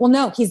 Well,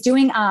 no, he's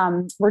doing,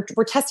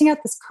 we're testing out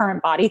this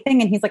current body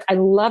thing. And he's like, I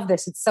love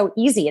this. It's so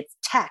easy. It's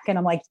tech. And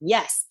I'm like,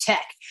 yes,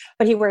 tech.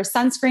 But he wears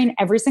sunscreen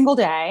every single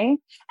day.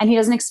 And he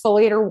does an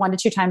exfoliator 1 to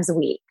 2 times a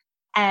week.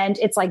 And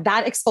it's like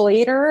that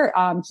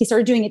exfoliator, he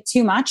started doing it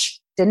too much.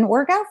 Didn't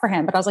work out for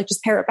him. But I was like,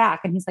 just pare it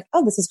back. And he's like,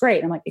 oh, this is great.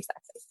 And I'm like,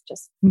 exactly.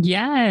 Just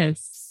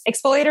yes.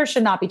 Exfoliator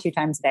should not be 2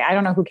 times a day. I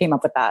don't know who came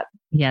up with that.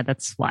 Yeah,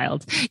 that's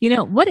wild.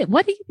 What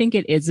do you think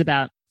it is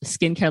about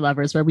skincare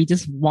lovers where we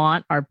just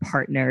want our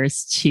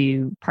partners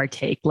to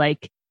partake?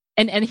 Like,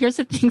 and here's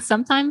the thing.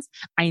 Sometimes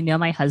I know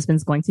my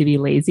husband's going to be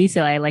lazy.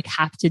 So I like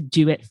have to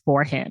do it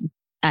for him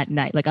at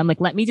night. Like, I'm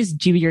like, let me just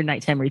do your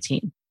nighttime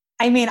routine.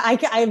 I mean,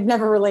 I've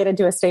never related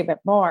to a statement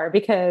more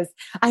because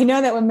I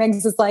know that when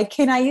Migs is like,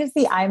 can I use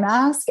the eye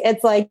mask?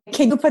 It's like,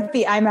 can you put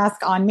the eye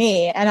mask on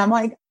me? And I'm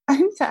like,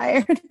 I'm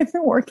tired. I've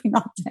been working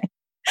all day.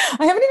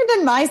 I haven't even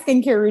done my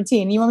skincare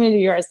routine. You want me to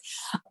do yours?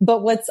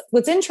 But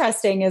what's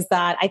interesting is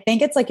that I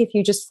think it's like, if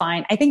you just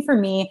I think for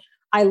me,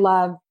 I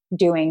love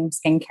doing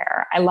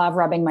skincare. I love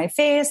rubbing my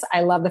face.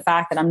 I love the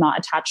fact that I'm not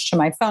attached to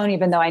my phone,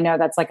 even though I know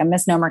that's like a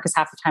misnomer because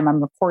half the time I'm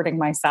recording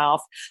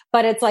myself.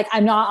 But it's like,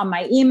 I'm not on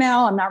my email.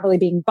 I'm not really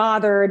being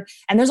bothered.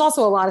 And there's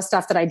also a lot of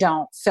stuff that I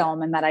don't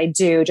film and that I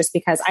do just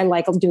because I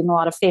like doing a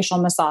lot of facial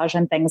massage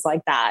and things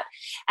like that.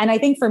 And I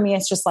think for me,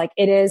 it's just like,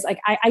 it is like,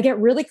 I get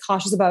really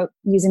cautious about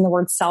using the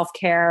word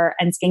self-care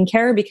and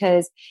skincare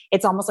because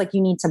it's almost like you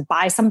need to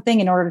buy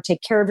something in order to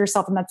take care of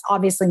yourself. And that's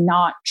obviously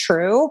not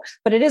true,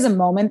 but it is a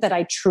moment that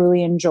I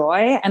truly enjoy.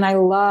 And I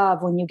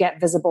love when you get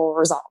visible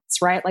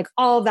results, right? Like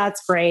all of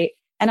that's great.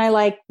 And I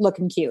like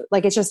looking cute.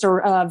 Like it's just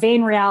a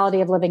vain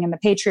reality of living in the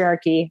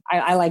patriarchy.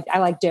 I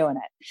like doing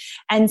it.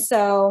 And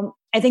so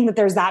I think that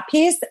there's that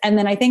piece. And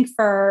then I think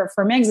for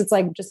Migs, it's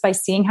like just by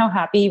seeing how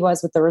happy he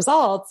was with the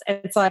results,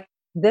 it's like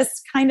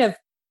this kind of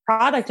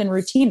product and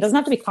routine doesn't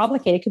have to be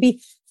complicated. It could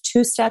be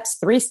 2 steps,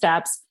 3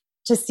 steps.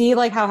 To see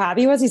like how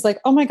happy he was, he's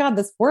like, oh my God,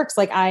 this works.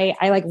 Like I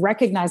like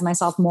recognize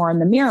myself more in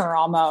the mirror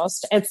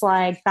almost. It's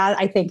like that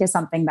I think is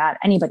something that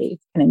anybody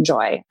can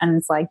enjoy. And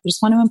it's like, you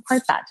just want to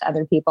impart that to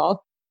other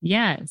people.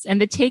 Yes.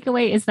 And the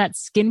takeaway is that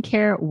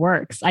skincare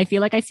works. I feel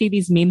like I see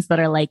these memes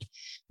that are like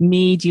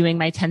me doing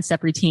my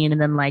 10-step routine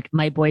and then like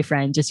my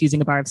boyfriend just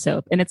using a bar of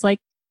soap. And it's like,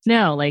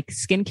 no, like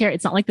skincare,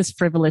 it's not like this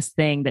frivolous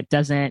thing that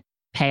doesn't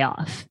pay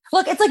off.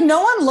 Look, it's like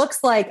no one looks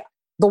like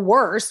the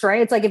worst,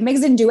 right? It's like if Migs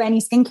didn't do any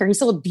skincare, he's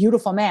still a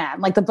beautiful man.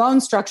 Like the bone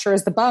structure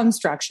is the bone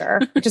structure,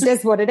 which just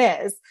is what it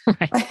is.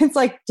 Right. It's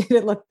like, did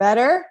it look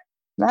better?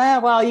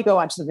 Well, you go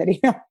watch the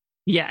video.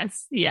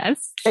 Yes.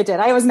 It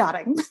did. I was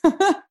nodding.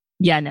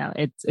 Yeah, no,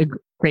 it's a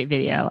great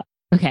video.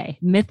 Okay.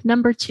 Myth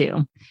number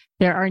 2.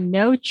 There are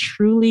no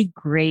truly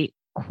great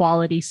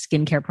quality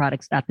skincare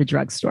products at the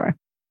drugstore.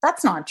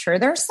 That's not true.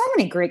 There are so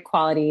many great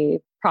quality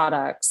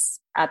products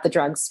at the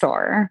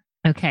drugstore.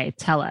 Okay,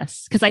 tell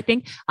us. Because I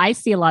think I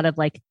see a lot of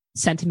like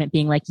sentiment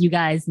being like, you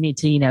guys need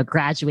to,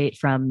 graduate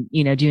from,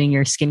 doing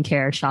your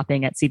skincare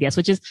shopping at CVS,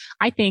 which is,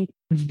 I think,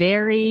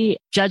 very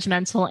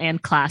judgmental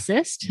and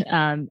classist.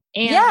 And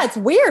yeah, it's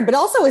weird, but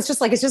also it's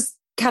just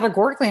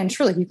categorically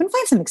untrue. Like you can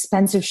find some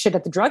expensive shit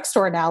at the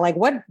drugstore now. Like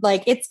what?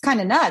 Like it's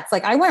kind of nuts.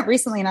 Like I went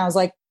recently and I was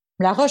like,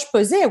 La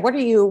Roche-Posay, what are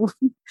you?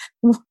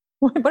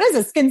 What is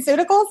it?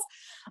 SkinCeuticals?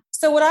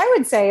 So what I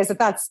would say is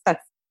that's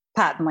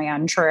patently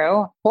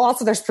untrue. Well,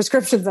 also there's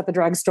prescriptions at the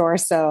drugstore,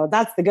 so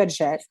that's the good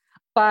shit.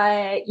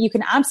 But you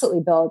can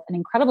absolutely build an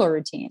incredible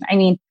routine. I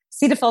mean,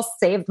 Cetaphil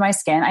saved my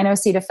skin. I know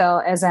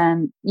Cetaphil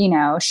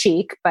isn't,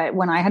 chic, but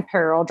when I had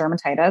perioral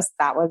dermatitis,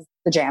 that was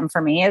the jam for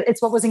me.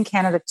 It's what was in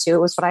Canada too.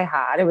 It was what I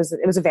had. It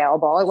was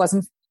available. It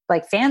wasn't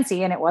like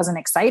fancy and it wasn't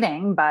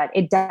exciting, but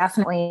it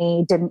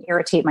definitely didn't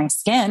irritate my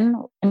skin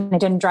and it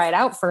didn't dry it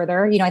out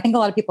further. I think a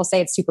lot of people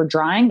say it's super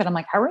drying, but I'm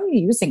like, how are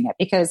you using it?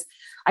 Because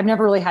I've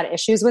never really had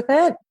issues with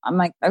it. I'm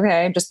like,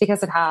 okay, just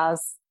because it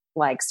has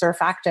like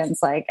surfactants,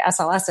 like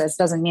SLSs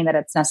doesn't mean that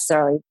it's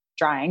necessarily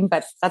drying,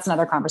 but that's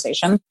another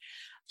conversation.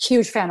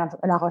 Huge fan of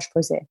La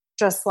Roche-Posay.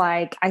 Just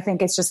like, I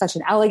think it's just such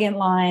an elegant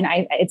line.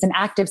 It's an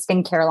active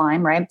skincare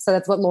line, right? So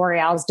that's what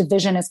L'Oreal's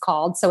division is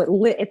called.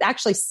 So it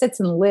actually sits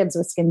and lives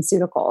with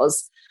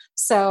SkinCeuticals.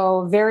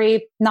 So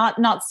very, not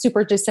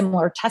super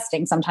dissimilar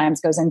testing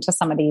sometimes goes into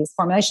some of these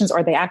formulations,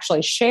 or they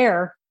actually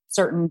share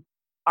certain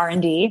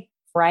R&D,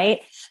 right?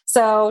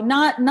 So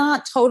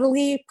not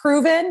totally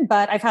proven,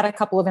 but I've had a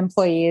couple of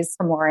employees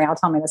from L'Oreal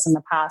tell me this in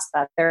the past,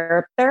 that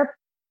they're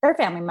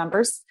family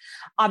members.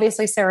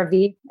 Obviously,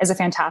 CeraVe is a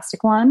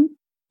fantastic one.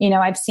 You know,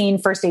 I've seen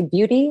First Aid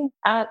Beauty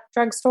at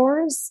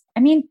drugstores. I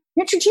mean,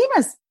 Neutrogena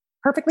is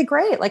perfectly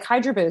great, like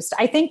Hydro Boost.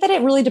 I think that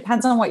it really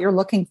depends on what you're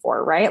looking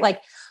for, right?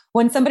 Like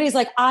when somebody's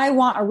like, I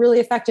want a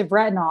really effective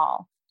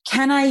retinol,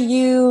 can I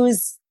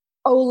use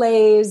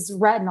Olay's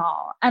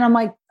retinol? And I'm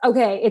like,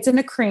 okay, it's in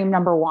a cream,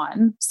 number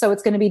one. So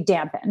it's going to be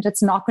dampened.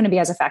 It's not going to be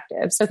as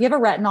effective. So if you have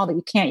a retinol that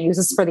you can't use,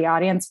 this is for the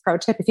audience pro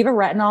tip. If you have a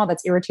retinol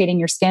that's irritating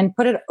your skin,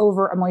 put it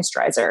over a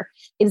moisturizer.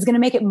 It is going to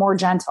make it more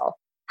gentle.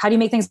 How do you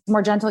make things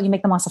more gentle? You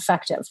make them less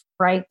effective,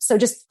 right? So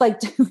just like,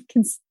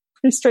 it's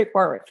pretty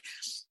straightforward.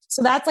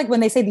 So that's like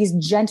when they say these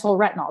gentle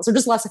retinols, or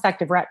just less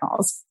effective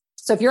retinols.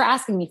 So if you're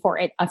asking me for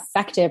an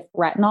effective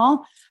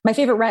retinol, my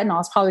favorite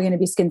retinol is probably going to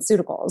be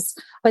SkinCeuticals,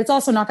 but it's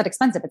also not that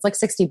expensive. It's like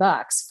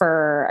 $60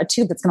 for a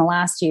tube that's going to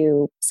last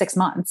you 6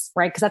 months,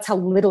 right? Because that's how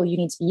little you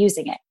need to be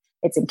using it.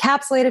 It's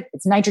encapsulated,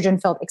 it's nitrogen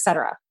filled,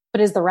 etc. But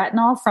is the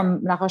retinol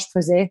from La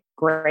Roche-Posay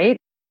great?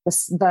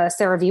 The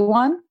CeraVe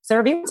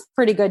one's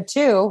pretty good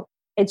too.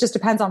 It just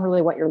depends on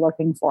really what you're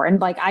looking for. And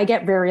like, I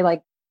get very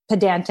like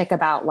pedantic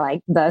about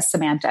like the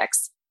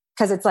semantics,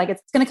 because it's like,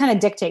 it's going to kind of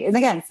dictate. And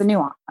again, it's the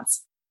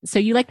nuance. So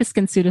you like the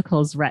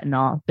SkinCeuticals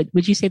retinol, but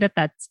would you say that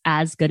that's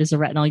as good as a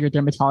retinol your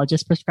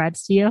dermatologist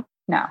prescribes to you?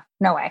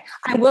 No way.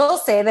 I will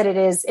say that it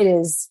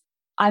is.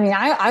 I mean,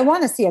 I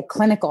want to see a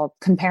clinical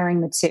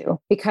comparing the two,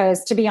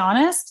 because to be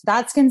honest,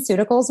 that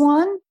SkinCeuticals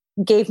one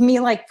gave me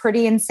like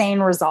pretty insane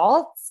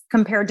results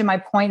compared to my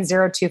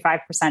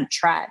 0.025%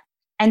 tret.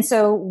 And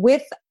so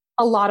with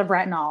a lot of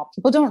retinol,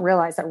 people don't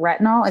realize that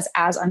retinol is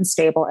as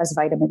unstable as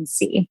vitamin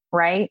C,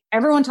 right?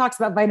 Everyone talks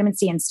about vitamin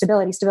C and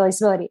stability.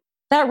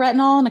 That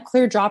retinol in a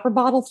clear dropper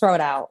bottle, throw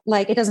it out.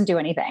 Like it doesn't do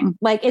anything.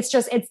 Like it's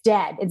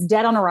dead. It's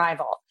dead on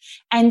arrival.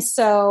 And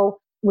so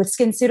with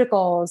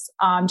SkinCeuticals,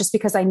 just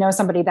because I know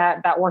somebody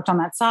that worked on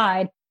that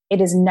side, it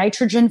is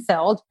nitrogen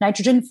filled.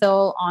 Nitrogen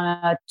fill on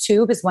a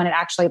tube is when it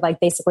actually like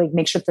basically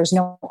makes sure there's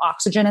no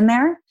oxygen in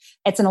there.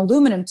 It's an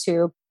aluminum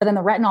tube, but then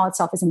the retinol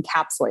itself is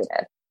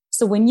encapsulated.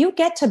 So when you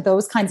get to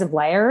those kinds of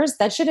layers,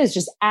 that shit is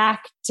just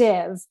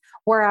active.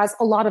 Whereas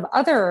a lot of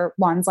other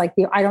ones, like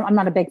I'm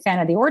not a big fan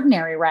of the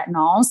ordinary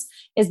retinols,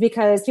 is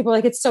because people are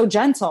like, it's so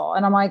gentle.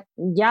 And I'm like,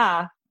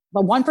 yeah,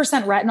 but 1%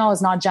 retinol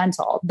is not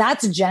gentle.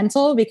 That's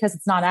gentle because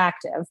it's not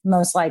active,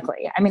 most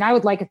likely. I mean, I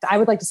would like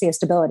to see a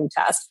stability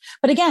test.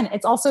 But again,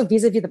 it's also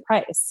vis-a-vis the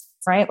price,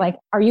 right? Like,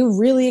 are you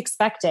really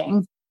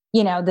expecting,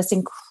 this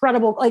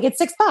incredible, like it's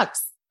 $6?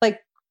 Like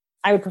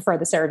I would prefer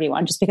the CeraVe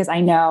one just because I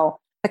know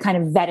the kind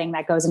of vetting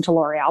that goes into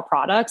L'Oreal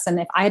products. And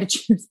if I had to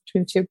choose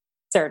between two,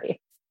 CeraVe.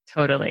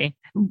 Totally.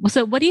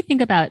 So what do you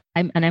think about,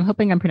 and I'm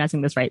hoping I'm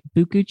pronouncing this right,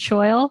 Bukuch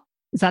oil?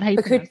 Is that how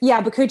you pronounce it?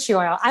 Yeah, Bukuch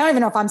oil. I don't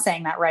even know if I'm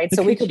saying that right.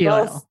 So we could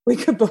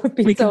both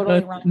be totally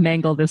wrong.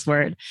 Mangle this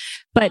word.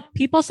 But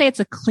people say it's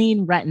a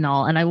clean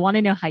retinol, and I want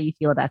to know how you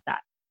feel about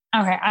that.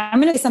 Okay,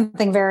 I'm going to say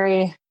something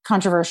very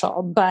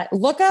controversial, but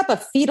look up a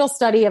fetal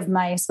study of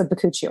mice with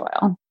Bukuch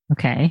oil.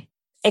 Okay.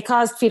 It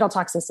caused fetal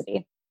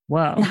toxicity.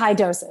 Whoa. In high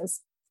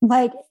doses.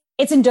 Like,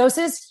 it's in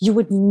doses you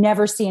would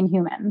never see in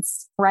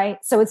humans, right?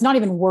 So it's not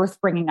even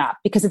worth bringing up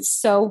because it's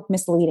so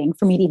misleading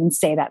for me to even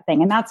say that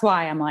thing. And that's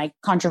why I'm like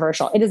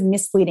controversial. It is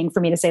misleading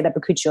for me to say that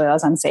Bukuch oil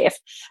is unsafe.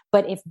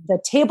 But if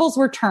the tables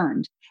were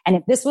turned and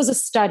if this was a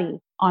study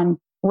on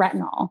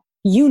retinol,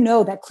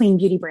 that clean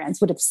beauty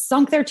brands would have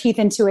sunk their teeth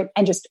into it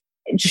and just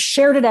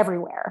shared it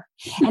everywhere.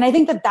 And I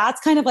think that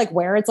that's kind of like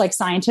where it's like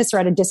scientists are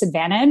at a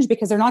disadvantage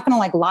because they're not going to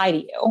like lie to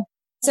you.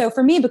 So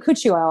for me,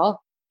 Bukuch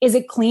oil, is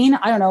it clean?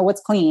 I don't know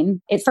what's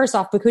clean. First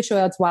off, Bukuch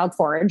oil, it's wild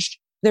foraged.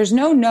 There's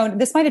no known,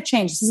 this might have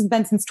changed. This has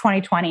been since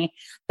 2020,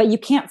 but you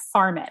can't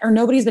farm it or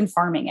nobody's been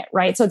farming it,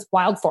 right? So it's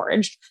wild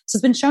foraged. So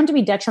it's been shown to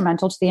be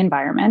detrimental to the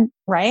environment,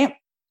 right?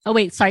 Oh,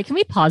 wait, sorry. Can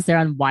we pause there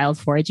on wild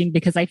foraging?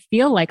 Because I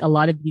feel like a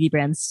lot of beauty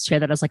brands share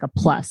that as like a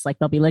plus. Like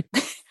they'll be like,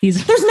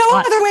 there's no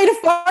other way to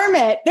farm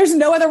it. There's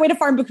no other way to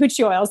farm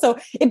Bukuch oil. So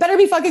it better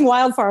be fucking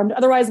wild farmed.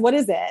 Otherwise, what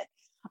is it?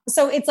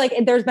 So it's like,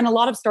 there's been a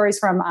lot of stories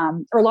from,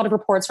 or a lot of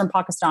reports from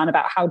Pakistan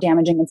about how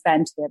damaging it's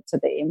been to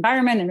the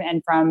environment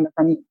and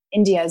from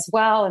India as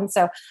well. And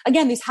so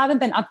again, these haven't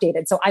been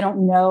updated. So I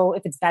don't know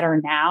if it's better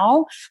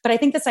now, but I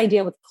think this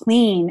idea with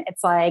clean,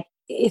 it's like,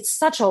 it's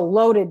such a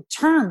loaded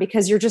term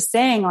because you're just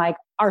saying like,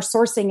 our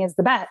sourcing is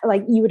the best.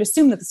 Like you would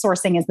assume that the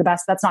sourcing is the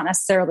best. That's not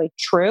necessarily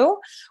true.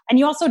 And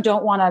you also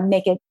don't want to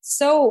make it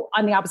so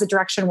on the opposite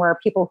direction where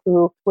people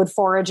who would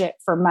forage it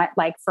for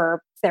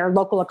for their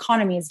local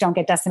economies don't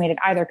get decimated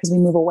either because we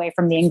move away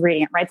from the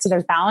ingredient, right? So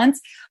there's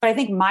balance. But I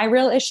think my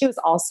real issue is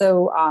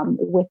also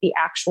with the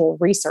actual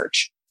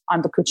research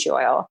on Bakuchi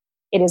oil.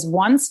 It is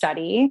one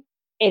study.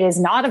 It is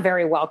not a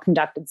very well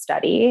conducted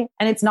study,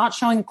 and it's not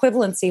showing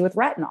equivalency with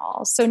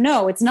retinol. So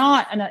no, it's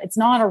not a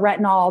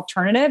retinol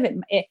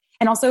alternative.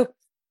 And also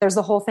there's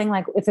the whole thing,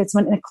 like if it's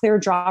in a clear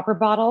dropper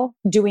bottle,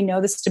 do we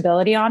know the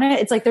stability on it?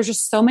 It's like, there's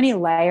just so many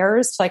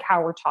layers to like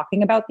how we're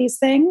talking about these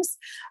things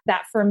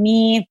that for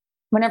me,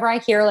 whenever I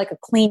hear like a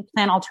clean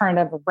plant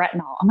alternative of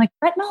retinol, I'm like,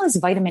 retinol is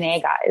vitamin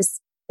A, guys.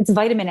 It's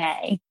vitamin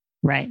A.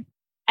 Right.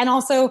 And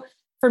also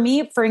for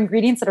me, for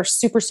ingredients that are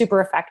super,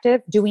 super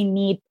effective, do we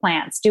need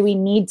plants? Do we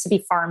need to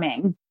be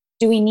farming?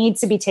 Do we need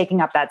to be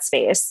taking up that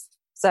space?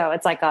 So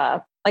it's like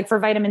for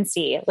vitamin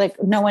C, like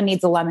no one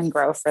needs a lemon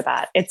grove for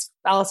that. It's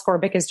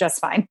L-ascorbic is just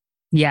fine.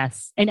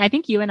 Yes. And I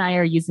think you and I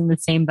are using the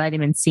same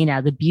vitamin C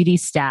now, the Beauty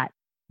Stat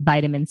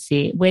vitamin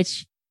C,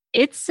 which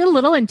it's a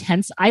little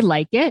intense. I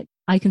like it.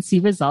 I can see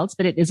results,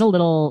 but it is a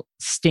little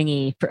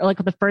stingy. For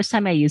like the first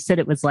time I used it,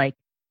 it was like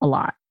a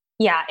lot.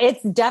 Yeah,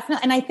 it's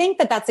definitely, and I think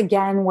that that's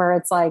again where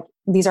it's like,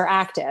 these are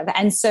active.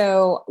 And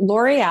so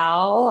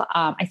L'Oreal,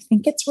 I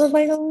think it's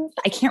Revitalift.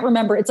 I can't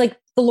remember. It's like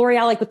the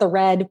L'Oreal, like with the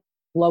red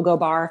logo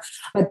bar,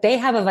 but they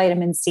have a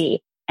vitamin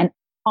C, and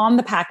on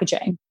the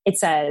packaging, it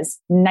says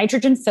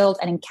nitrogen filled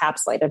and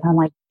encapsulated. And I'm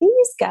like,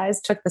 these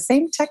guys took the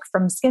same tech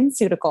from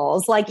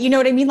SkinCeuticals. Like, you know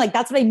what I mean? Like,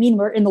 that's what I mean.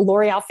 We're in the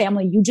L'Oreal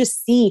family. You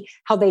just see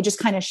how they just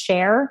kind of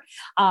share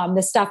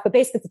this stuff, but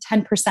basically it's a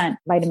 10%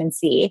 vitamin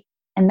C.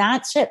 And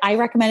that shit, I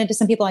recommended to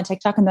some people on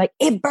TikTok and they're like,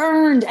 it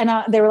burned. And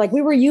they were like,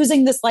 we were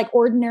using this like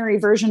ordinary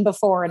version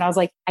before. And I was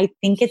like, I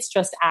think it's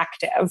just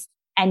active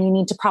and you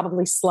need to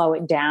probably slow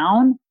it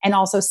down and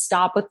also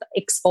stop with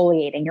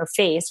exfoliating your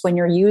face when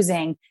you're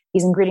using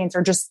these ingredients,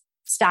 or just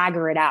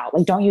stagger it out.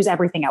 Like don't use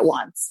everything at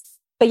once.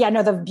 But yeah,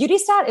 no, the Beauty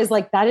Stat is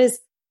like, that's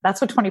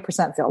what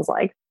 20% feels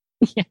like.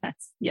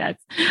 Yes.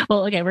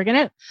 Well, okay,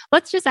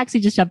 let's just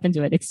jump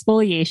into it.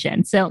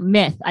 Exfoliation. So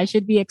myth, I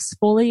should be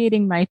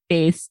exfoliating my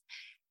face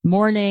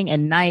morning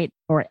and night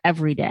or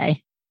every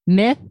day.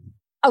 Myth.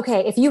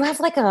 Okay. If you have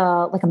like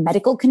a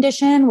medical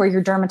condition where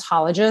your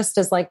dermatologist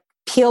is like,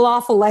 peel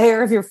off a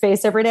layer of your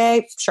face every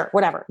day, sure,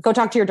 whatever. Go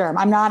talk to your derm.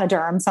 I'm not a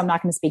derm, so I'm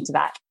not going to speak to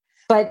that.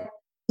 But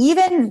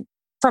even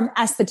from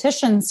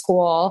esthetician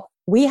school,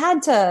 we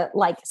had to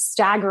like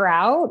stagger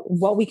out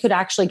what we could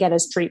actually get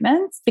as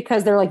treatments,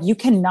 because they're like, you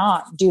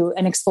cannot do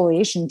an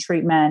exfoliation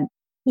treatment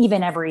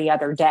even every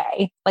other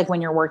day, like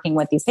when you're working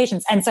with these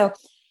patients. And so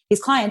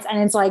these clients, and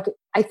it's like,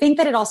 I think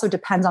that it also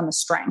depends on the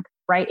strength,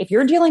 right? If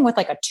you're dealing with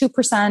like a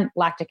 2%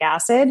 lactic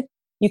acid,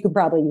 you could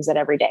probably use it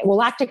every day. Well,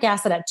 lactic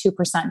acid at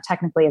 2%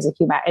 technically is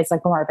it's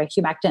like more of a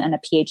humectant and a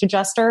pH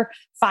adjuster.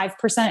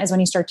 5% is when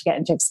you start to get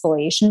into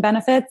exfoliation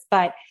benefits.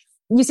 But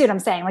you see what I'm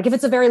saying? Like if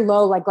it's a very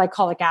low, like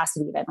glycolic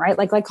acid even, right?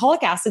 Like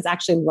glycolic acid is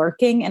actually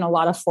lurking in a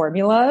lot of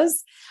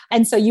formulas.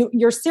 And so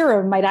your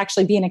serum might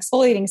actually be an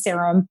exfoliating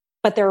serum,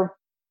 but they're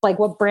like,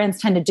 what brands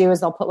tend to do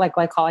is they'll put like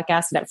glycolic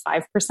acid at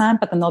 5%,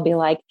 but then they'll be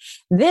like,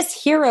 this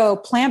hero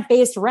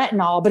plant-based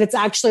retinol, but it's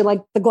actually like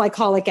the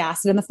glycolic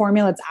acid in the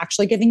formula. It's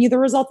actually giving you the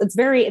results. It's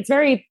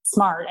very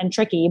smart and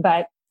tricky.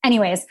 But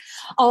anyways,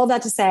 all of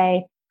that to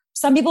say,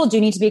 some people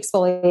do need to be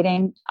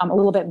exfoliating a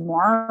little bit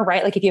more,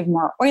 right? Like if you have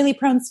more oily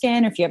prone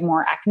skin, or if you have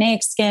more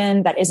acneic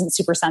skin that isn't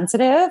super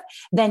sensitive,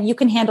 then you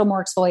can handle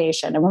more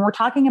exfoliation. And when we're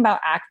talking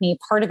about acne,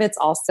 part of it's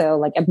also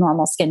like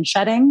abnormal skin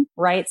shedding,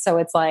 right? So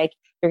it's like,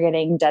 you're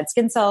getting dead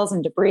skin cells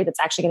and debris that's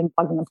actually getting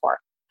plugged in the pore.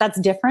 That's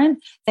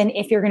different than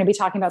if you're going to be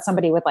talking about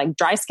somebody with like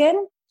dry skin.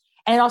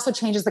 And it also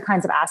changes the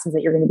kinds of acids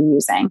that you're going to be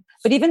using.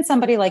 But even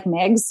somebody like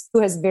Migs,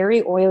 who has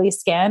very oily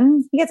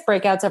skin, he gets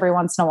breakouts every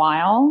once in a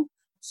while.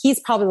 He's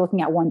probably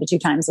looking at 1 to 2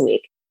 times a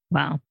week.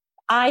 Wow.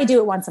 I do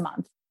it once a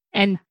month.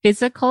 And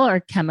physical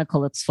or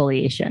chemical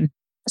exfoliation?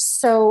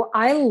 So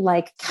I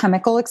like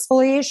chemical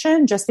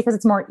exfoliation just because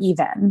it's more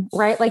even,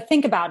 right? Like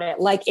think about it.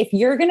 Like if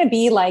you're going to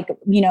be like,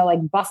 like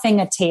buffing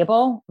a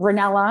table,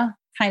 Ranella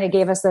kind of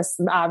gave us this,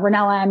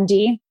 Ranella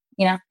MD,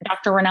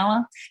 Dr.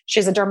 Ranella.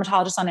 She's a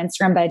dermatologist on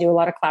Instagram that I do a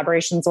lot of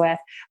collaborations with.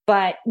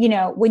 But,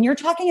 when you're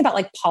talking about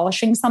like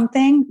polishing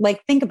something,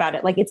 like think about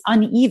it, like it's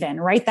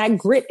uneven, right? That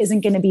grit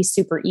isn't going to be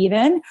super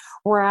even.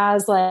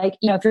 Whereas like,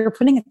 if you're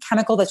putting a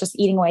chemical that's just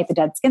eating away at the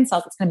dead skin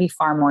cells, it's going to be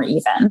far more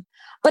even.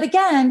 But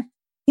again,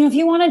 if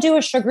you want to do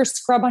a sugar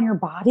scrub on your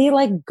body,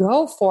 like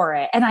go for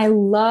it. And I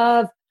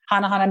love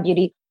Hana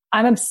Beauty.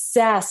 I'm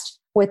obsessed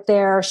with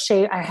their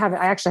shea. I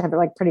actually have it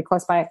like pretty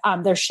close by,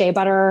 their shea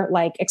butter,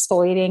 like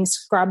exfoliating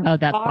scrub. Oh,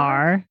 that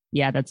bar.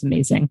 Yeah, that's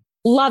amazing.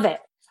 Love it.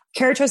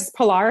 Keratosis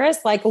Polaris,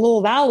 like a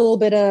little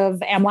bit of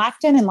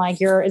amlactin, and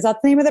like is that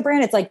the name of the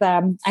brand? It's like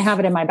I have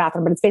it in my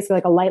bathroom, but it's basically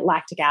like a light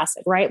lactic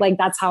acid, right? Like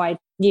that's how I,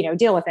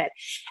 deal with it.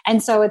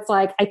 And so it's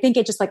like, I think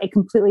it just like, it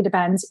completely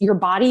depends. Your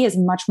body is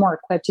much more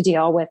equipped to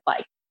deal with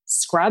like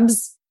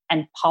scrubs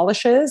and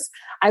polishes,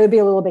 I would be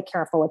a little bit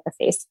careful with the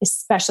face,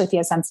 especially if you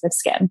have sensitive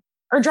skin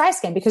or dry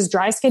skin, because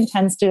dry skin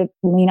tends to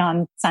lean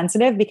on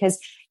sensitive because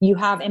you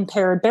have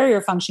impaired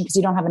barrier function because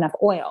you don't have enough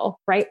oil,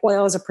 right?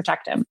 Oil is a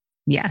protectant.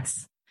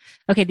 Yes.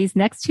 Okay, these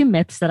next two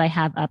myths that I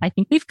have up, I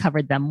think we've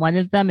covered them. One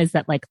of them is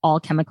that like all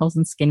chemicals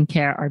in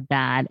skincare are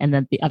bad. And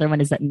then the other one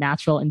is that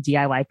natural and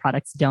DIY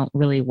products don't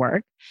really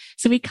work.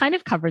 So we kind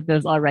of covered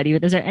those already,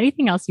 but is there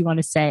anything else you want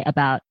to say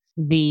about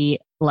the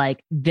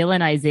like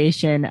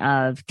villainization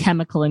of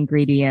chemical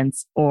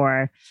ingredients?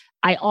 Or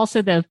I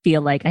also though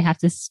feel like I have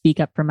to speak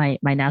up for my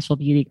natural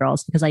beauty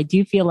girls, because I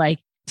do feel like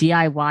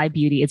DIY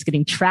beauty is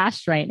getting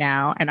trashed right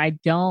now. And I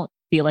don't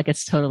feel like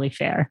it's totally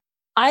fair.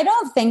 I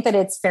don't think that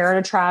it's fair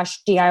to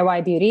trash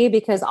DIY beauty,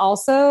 because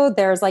also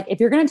there's like, if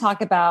you're going to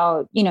talk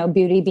about,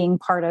 beauty being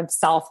part of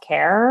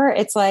self-care,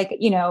 it's like,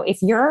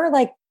 if you're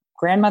like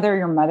grandmother,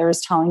 your mother is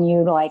telling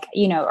you to like,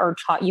 or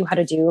taught you how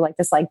to do like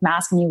this like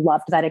mask and you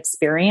loved that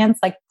experience,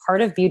 like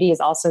part of beauty is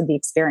also the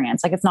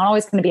experience. Like it's not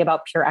always going to be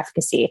about pure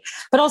efficacy,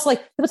 but also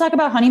like people talk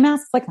about honey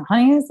masks, like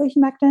honey is like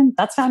humectant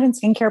that's found in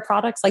skincare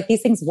products. Like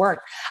these things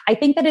work. I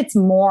think that it's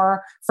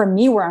more for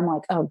me where I'm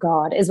like, oh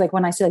God, is like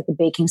when I see like the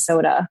baking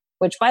soda,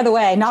 which by the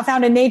way, not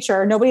found in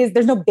nature.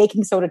 There's no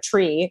baking soda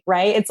tree,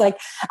 right? It's like,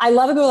 I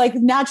love it. They're like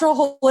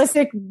natural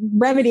holistic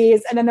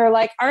remedies. And then they're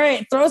like, all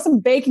right, throw some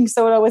baking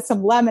soda with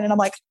some lemon. And I'm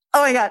like,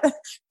 oh my God,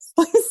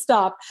 please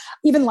stop.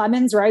 Even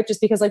lemons, right?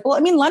 Just because like, well, I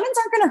mean, lemons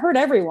aren't going to hurt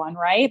everyone,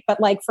 right?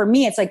 But like for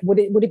me, it's like, would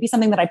it be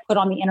something that I put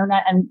on the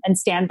internet and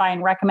stand by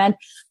and recommend?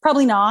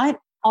 Probably not.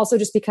 Also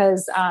just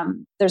because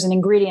there's an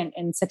ingredient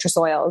in citrus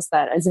oils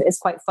that is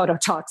quite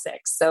phototoxic.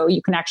 So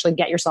you can actually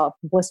get yourself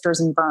blisters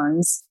and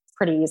burns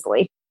pretty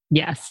easily.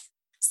 Yes.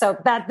 So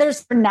that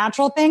there's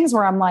natural things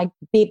where I'm like,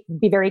 be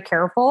very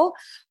careful.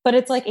 But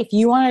it's like, if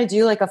you want to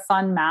do like a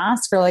fun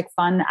mask or like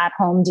fun at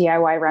home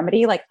DIY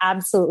remedy, like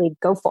absolutely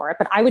go for it.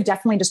 But I would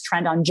definitely just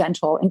trend on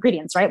gentle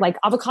ingredients, right? Like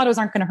avocados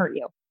aren't going to hurt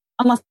you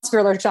unless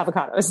you're allergic to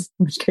avocados,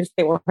 in which case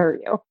they will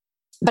hurt you.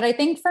 But I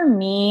think for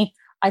me,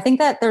 I think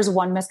that there's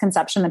one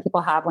misconception that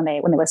people have when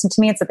they listen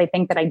to me. It's that they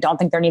think that I don't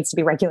think there needs to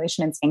be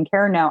regulation in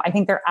skincare. No, I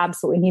think there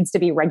absolutely needs to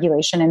be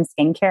regulation in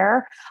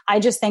skincare. I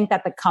just think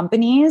that the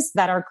companies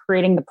that are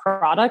creating the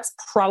products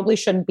probably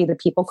shouldn't be the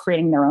people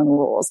creating their own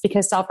rules,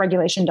 because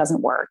self-regulation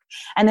doesn't work.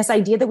 And this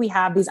idea that we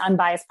have these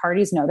unbiased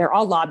parties, no, they're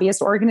all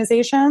lobbyist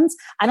organizations.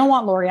 I don't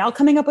want L'Oreal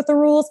coming up with the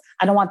rules.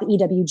 I don't want the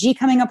EWG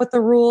coming up with the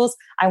rules.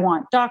 I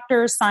want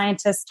doctors,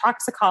 scientists,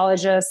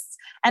 toxicologists.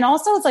 And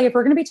also it's like, if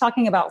we're going to be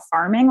talking about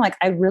farming, like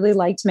I really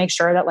like to make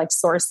sure that like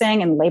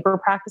sourcing and labor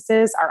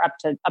practices are up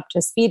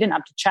to speed and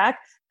up to check.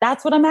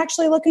 That's what I'm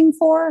actually looking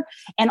for.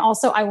 And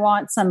also I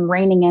want some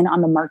reining in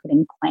on the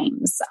marketing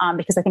claims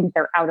because I think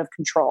they're out of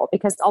control,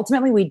 because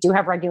ultimately we do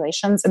have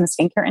regulations in the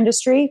skincare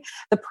industry.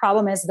 The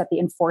problem is that the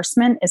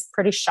enforcement is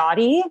pretty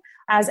shoddy,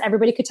 as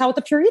everybody could tell with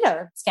the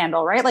Purita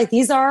scandal, right? Like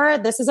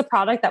this is a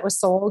product that was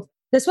sold.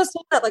 This was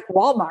sold at like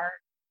Walmart.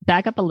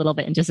 Back up a little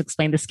bit and just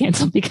explain the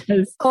scandal,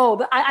 because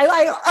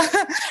I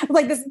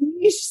like this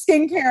niche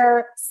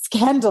skincare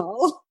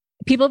scandal.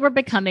 People were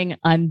becoming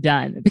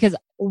undone because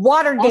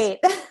Watergate.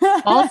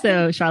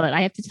 Also, Charlotte, I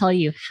have to tell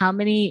you how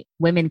many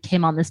women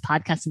came on this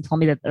podcast and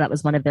told me that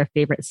was one of their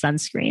favorite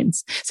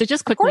sunscreens. So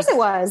just quickly, of course it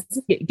was.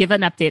 Give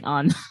an update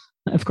on,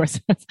 of course,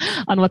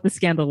 on what the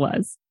scandal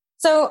was.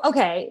 So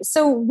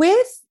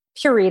with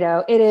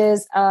Purito, it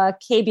is a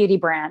K-beauty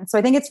brand. So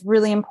I think it's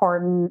really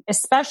important,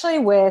 especially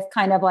with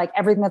kind of like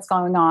everything that's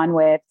going on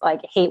with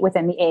like hate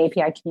within the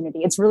AAPI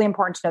community. It's really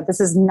important to note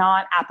this is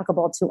not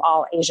applicable to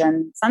all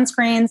Asian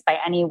sunscreens by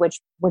any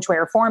which way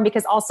or form,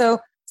 because also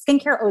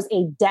skincare owes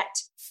a debt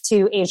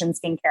to Asian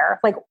skincare.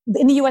 Like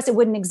in the US, it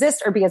wouldn't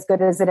exist or be as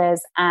good as it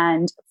is.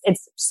 And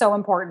it's so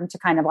important to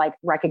kind of like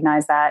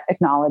recognize that,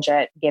 acknowledge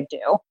it, give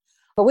due.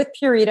 But with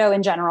Purito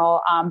in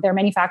general, their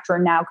manufacturer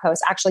Nowcos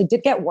actually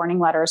did get warning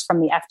letters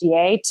from the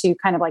FDA to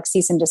kind of like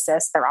cease and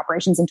desist their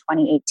operations in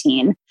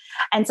 2018.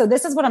 And so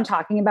this is what I'm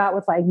talking about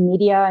with like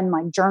media and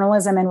like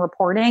journalism and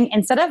reporting.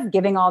 Instead of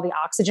giving all the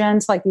oxygen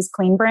to like these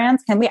clean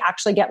brands, can we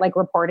actually get like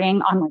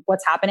reporting on like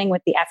what's happening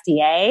with the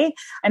FDA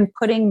and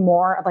putting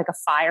more of like a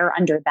fire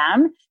under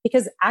them?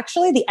 Because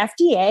actually the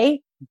FDA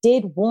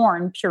did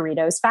warn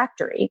Purito's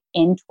factory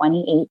in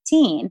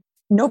 2018.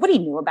 Nobody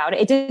knew about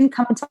it. It didn't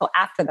come until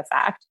after the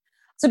fact.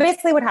 So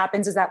basically what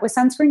happens is that with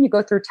sunscreen, you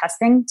go through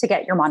testing to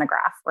get your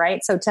monograph,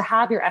 right? So to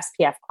have your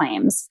SPF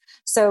claims.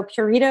 So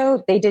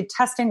Purito, they did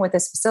testing with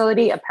this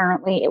facility.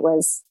 Apparently it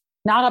was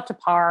not up to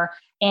par.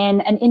 In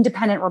an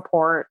independent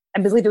report,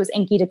 I believe it was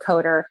Enki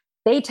Decoder,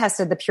 they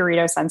tested the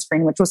Purito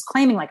sunscreen, which was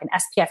claiming like an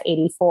SPF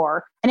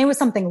 84. And it was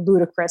something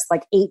ludicrous,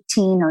 like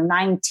 18 or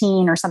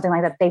 19 or something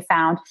like that they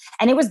found.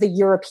 And it was the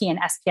European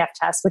SPF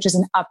test, which is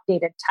an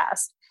updated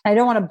test. I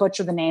don't want to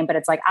butcher the name, but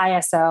it's like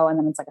ISO and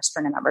then it's like a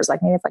string of numbers,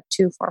 like maybe it's like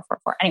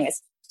 2444.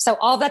 Anyways, so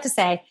all that to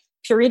say,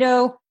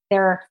 Purito,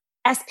 their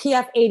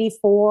SPF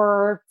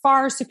 84,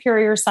 far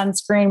superior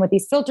sunscreen with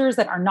these filters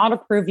that are not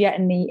approved yet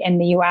in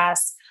the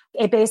US.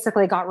 It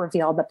basically got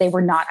revealed that they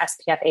were not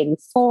SPF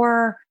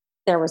 84.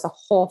 There was a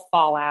whole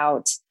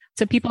fallout.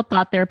 So people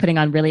thought they were putting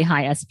on really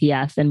high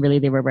SPF and really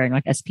they were wearing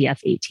like SPF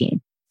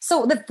 18.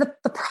 So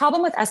the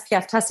problem with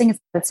SPF testing is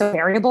that it's so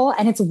variable,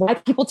 and it's why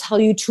people tell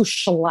you to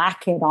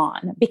shellac it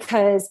on,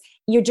 because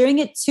you're doing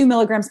it 2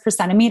 milligrams per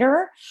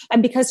centimeter.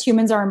 And because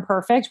humans are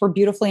imperfect, we're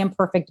beautifully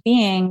imperfect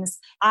beings.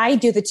 I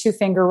do the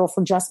 2-finger rule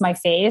for just my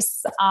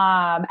face.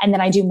 And then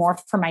I do more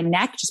for my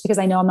neck just because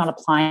I know I'm not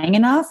applying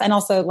enough. And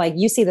also, like,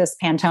 you see this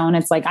Pantone,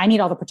 it's like, I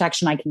need all the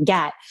protection I can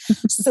get.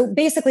 So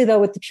basically though,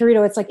 with the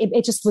Purito, it's like,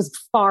 it just was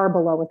far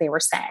below what they were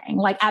saying.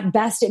 Like at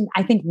best,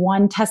 I think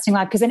one testing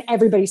lab, because then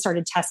everybody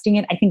started testing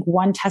it. I think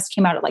one test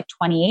came out at like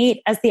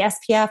 28 as the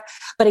SPF.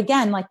 But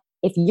again, like,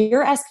 if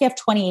you're SPF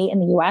 28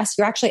 in the US,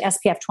 you're actually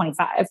SPF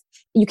 25.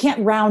 You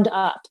can't round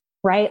up,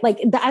 right? Like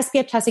the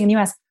SPF testing in the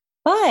US,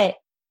 but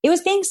it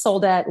was being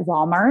sold at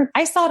Walmart.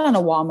 I saw it on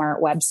a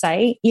Walmart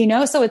website,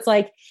 so it's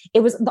like,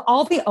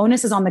 all the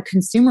onus is on the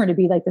consumer to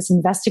be like this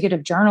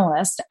investigative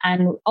journalist.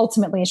 And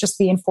ultimately it's just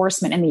the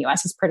enforcement in the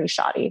US is pretty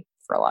shoddy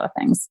for a lot of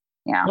things.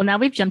 Yeah. Well, now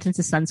we've jumped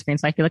into sunscreen.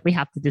 So I feel like we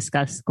have to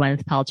discuss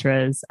Gwyneth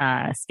Paltrow's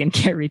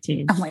skincare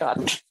routine. Oh my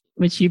God.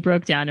 Which you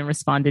broke down and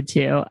responded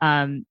to.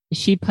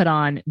 She put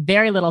on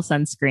very little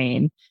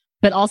sunscreen,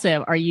 but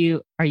also, are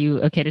you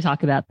okay to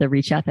talk about the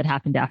reach out that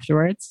happened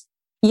afterwards?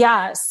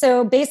 Yeah.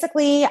 So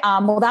basically,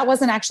 well, that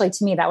wasn't actually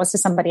to me, that was to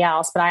somebody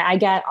else, but I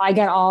get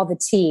all the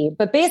tea.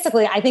 But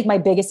basically, I think my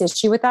biggest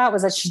issue with that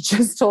was that she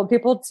just told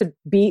people to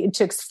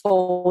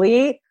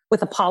exfoliate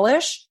with a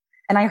polish.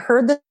 And I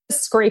heard the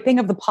scraping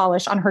of the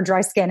polish on her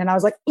dry skin. And I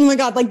was like, oh my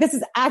God, like this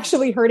is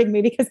actually hurting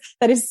me because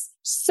that is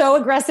so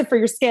aggressive for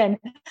your skin.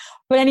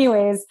 But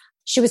anyways,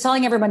 she was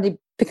telling everyone to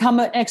become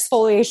an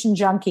exfoliation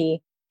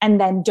junkie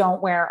and then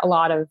don't wear a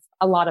lot of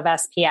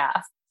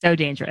SPF. So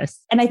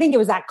dangerous. And I think it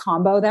was that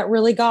combo that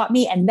really got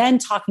me. And then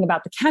talking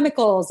about the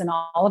chemicals and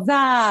all of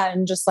that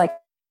and just like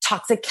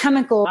toxic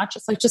chemicals,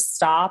 just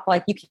stop.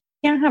 Like you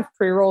can't have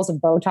pre-rolls of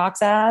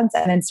Botox ads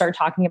and then start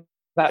talking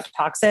about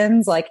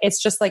toxins. Like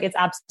it's just like, it's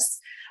absurd.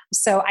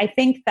 So I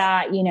think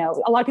that,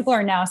 a lot of people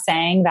are now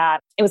saying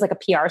that it was like a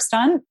PR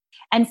stunt.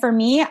 And for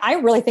me, I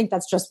really think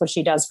that's just what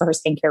she does for her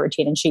skincare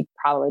routine. And she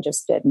probably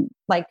just didn't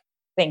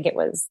think it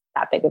was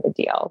that big of a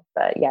deal.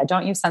 But yeah,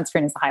 don't use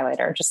sunscreen as a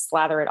highlighter. Just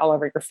slather it all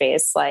over your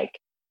face. Like,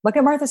 look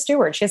at Martha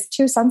Stewart. She has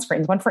 2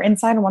 sunscreens, one for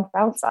inside and one for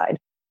outside.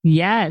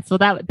 Yeah. So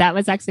that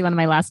was actually one of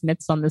my last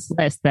myths on this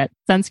list, that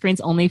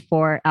sunscreen's only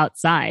for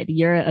outside.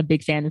 You're a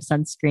big fan of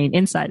sunscreen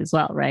inside as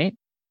well, right?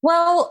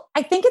 Well,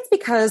 I think it's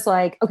because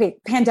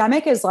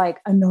pandemic is like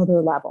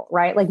another level,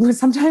 right? Like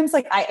sometimes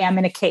I am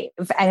in a cave,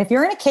 and if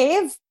you're in a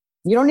cave,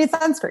 you don't need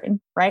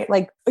sunscreen, right?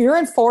 Like you're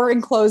in 4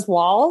 enclosed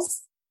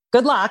walls.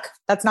 Good luck.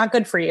 That's not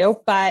good for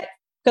you, but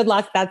good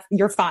luck.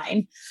 You're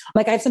fine.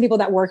 Like I have some people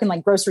that work in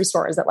like grocery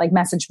stores that like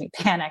message me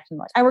panicked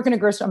and like, I work in a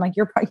grocery store. I'm like,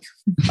 you're probably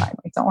fine.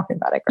 Like, don't worry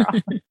about it,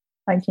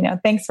 girl.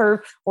 Thanks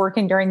for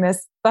working during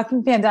this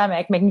fucking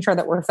pandemic, making sure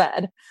that we're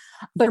fed.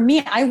 But for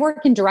me, I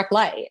work in direct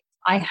light.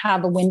 I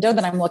have a window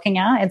that I'm looking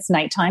at. It's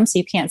nighttime, so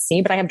you can't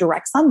see, but I have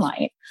direct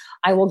sunlight.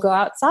 I will go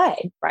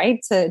outside, right,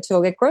 to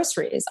go get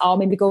groceries. I'll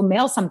maybe go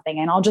mail something,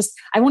 and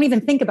I won't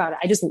even think about it.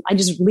 I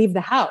just leave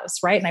the house,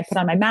 right, and I put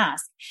on my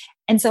mask.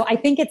 And so I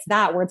think it's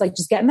that where it's like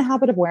just get in the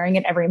habit of wearing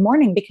it every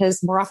morning,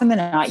 because more often than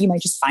not, you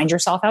might just find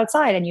yourself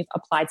outside and you've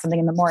applied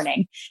something in the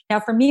morning. Now,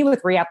 for me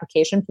with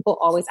reapplication, people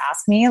always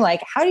ask me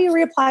like, "How do you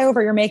reapply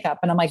over your makeup?"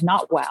 And I'm like,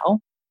 "Not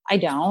well. I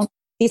don't."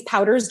 These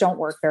powders don't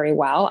work very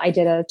well. I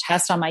did a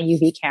test on my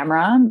UV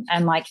camera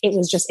and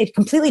it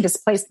completely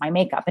displaced my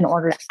makeup in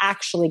order to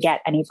actually get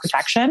any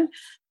protection.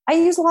 I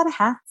use a lot of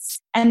hats.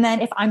 And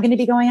then if I'm going to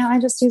be going out, I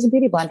just use a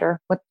beauty blender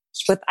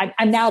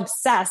I'm now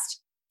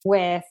obsessed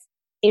with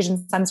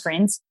Asian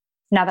sunscreens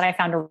now that I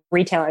found a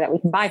retailer that we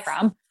can buy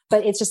from,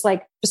 but it's just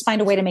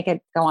find a way to make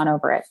it go on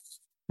over it.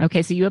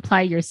 Okay. So you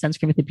apply your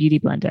sunscreen with a beauty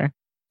blender.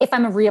 If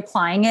I'm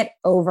reapplying it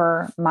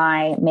over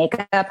my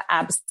makeup,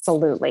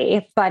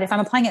 absolutely. But if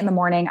I'm applying it in the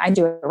morning, I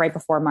do it right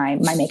before my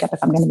makeup if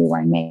I'm going to be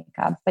wearing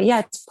makeup. But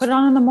yeah, put it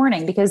on in the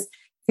morning, because if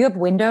you have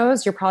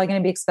windows, you're probably going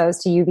to be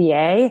exposed to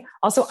UVA.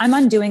 Also, I'm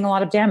undoing a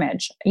lot of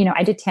damage.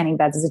 I did tanning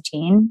beds as a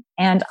teen,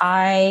 and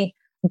I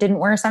didn't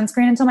wear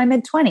sunscreen until my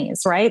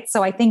mid-20s, right?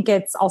 So I think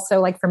it's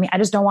also for me, I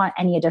just don't want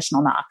any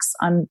additional knocks.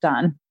 I'm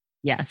done.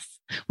 Yes.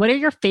 What are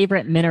your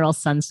favorite mineral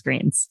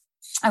sunscreens?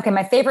 Okay,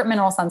 my favorite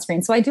mineral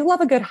sunscreen. So I do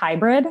love a good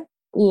hybrid,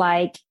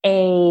 like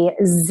a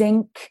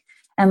zinc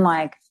and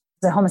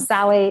the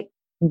homosalate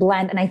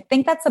blend. And I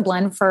think that's a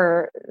blend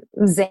for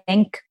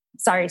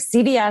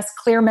CVS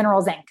Clear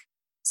Mineral Zinc.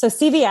 So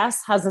CVS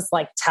has this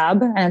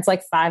tub, and it's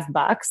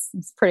 $5.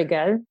 It's pretty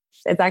good.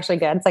 It's actually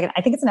good. It's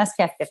I think it's an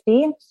SPF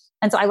 50.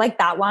 And so I like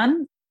that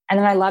one. And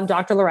then I love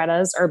Dr.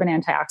 Loretta's Urban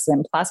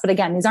Antioxidant Plus. But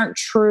again, these aren't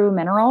true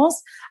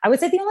minerals. I would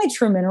say the only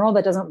true mineral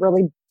that doesn't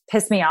really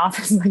piss me off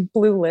is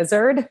Blue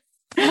Lizard.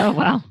 Oh,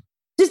 wow.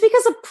 Just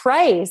because of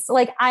price.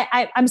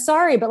 I'm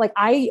sorry, but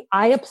I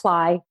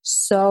apply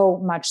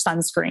so much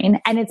sunscreen,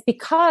 and it's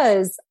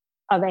because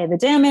of the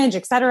damage,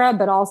 et cetera.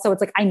 But also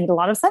it's I need a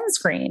lot of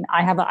sunscreen.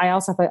 I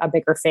also have a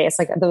bigger face.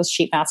 Those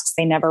sheet masks,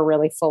 they never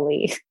really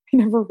fully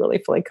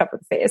cover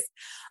the face.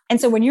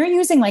 And so when you're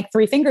using like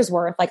 3 fingers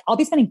worth, like I'll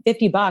be spending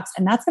 $50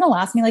 and that's going to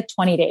last me like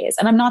 20 days.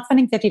 And I'm not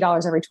spending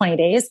 $50 every 20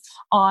 days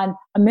on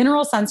a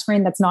mineral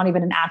sunscreen that's not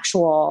even an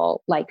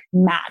actual like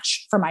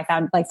match for my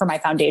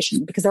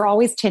foundation, because they're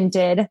always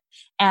tinted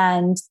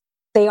and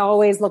they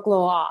always look a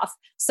little off.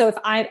 So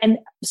and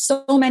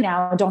so many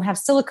now don't have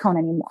silicone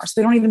anymore.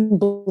 So they don't even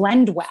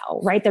blend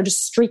well, right? They're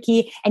just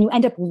streaky and you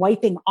end up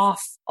wiping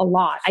off a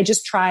lot. I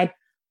just tried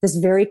this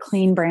very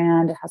clean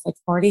brand. It has like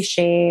 40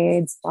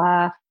 shades,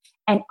 blah.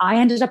 And I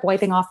ended up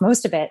wiping off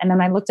most of it. And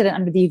then I looked at it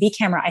under the UV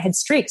camera. I had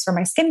streaks where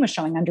my skin was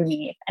showing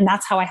underneath. And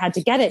that's how I had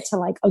to get it to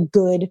like a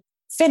good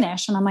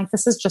finish. And I'm like,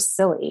 this is just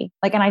silly.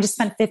 Like, and I just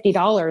spent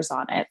 $50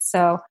 on it.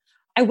 So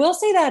I will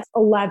say that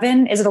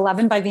 11, is it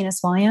 11 by Venus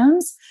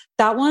Williams?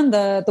 That one,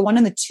 the one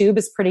in the tube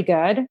is pretty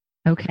good.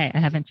 Okay. I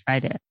haven't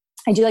tried it.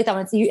 I do like that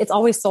one. It's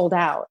always sold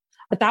out,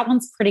 but that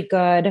one's pretty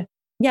good.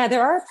 Yeah,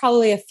 there are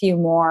probably a few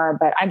more,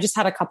 but I've just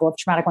had a couple of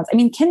traumatic ones. I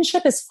mean,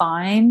 Kinship is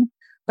fine,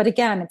 but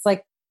again, it's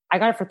like, I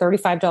got it for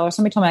 $35.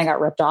 Somebody told me I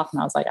got ripped off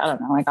and I was like, I don't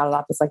know. I got it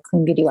off this like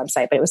clean beauty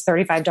website, but it was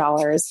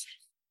 $35.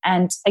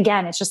 And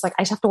again, it's just like,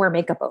 I just have to wear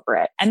makeup over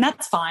it and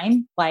that's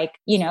fine. Like,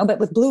 but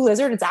with Blue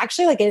Lizard, it's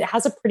actually like, it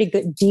has a pretty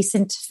good,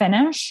 decent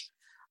finish.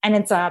 And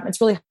it's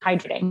really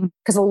hydrating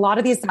because a lot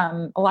of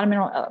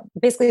mineral,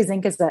 basically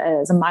zinc is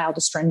a mild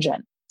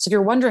astringent. So if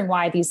you're wondering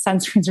why these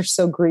sunscreens are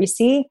so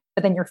greasy,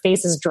 but then your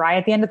face is dry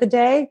at the end of the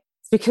day,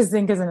 it's because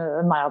zinc isn't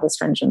a mild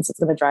astringent. So it's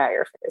going to dry out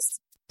your face.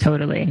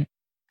 Totally.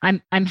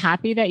 I'm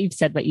happy that you've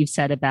said what you've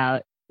said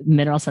about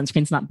mineral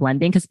sunscreens not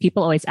blending, because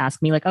people always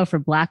ask me like, oh, for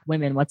Black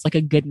women, what's like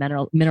a good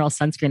mineral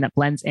sunscreen that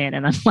blends in?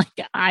 And I'm like,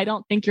 I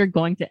don't think you're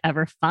going to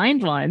ever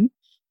find one.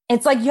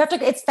 It's like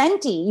it's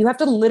Fenty. You have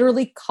to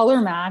literally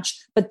color match,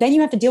 but then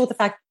you have to deal with the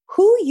fact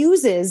who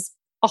uses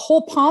a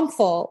whole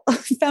palmful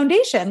of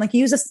foundation? Like you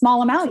use a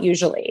small amount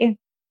usually.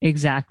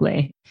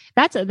 Exactly.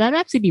 That'd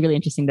actually be really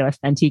interesting though if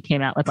Fenty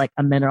came out with like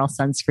a mineral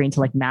sunscreen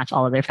to like match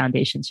all of their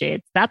foundation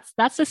shades. That's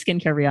the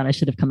skincare Rihanna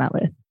should have come out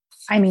with.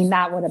 I mean,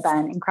 that would have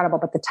been incredible,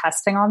 but the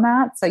testing on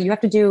that. So you have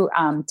to do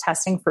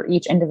testing for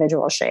each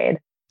individual shade.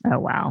 Oh,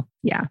 wow.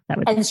 Yeah.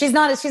 And she's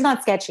not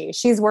sketchy.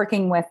 She's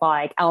working with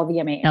like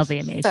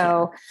LVMH.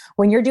 So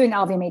when you're doing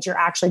LVMH, you're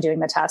actually doing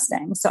the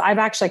testing. So I've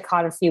actually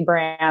caught a few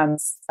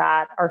brands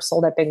that are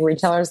sold at big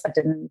retailers that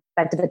did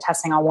the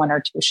testing on 1 or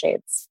 2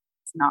 shades.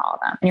 It's not all of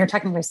them. And you're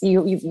technically,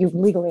 you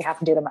legally have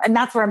to do them. And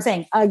that's what I'm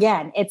saying.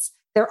 Again,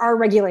 there are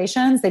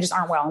regulations. They just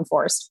aren't well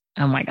enforced.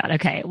 Oh my God.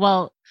 Okay.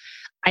 Well,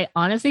 I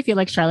honestly feel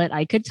like, Charlotte,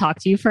 I could talk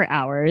to you for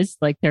hours.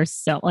 Like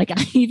there's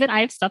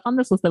I have stuff on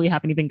this list that we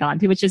haven't even gotten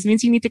to, which just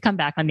means you need to come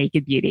back on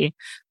Naked Beauty.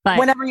 But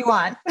whenever you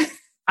want.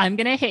 I'm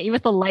going to hit you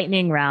with a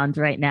lightning round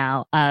right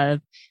now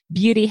of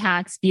beauty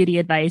hacks, beauty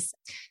advice.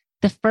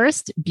 The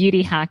first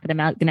beauty hack that I'm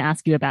going to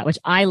ask you about, which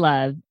I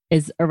love,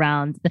 is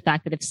around the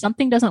fact that if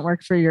something doesn't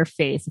work for your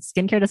face, if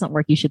skincare doesn't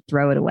work, you should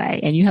throw it away.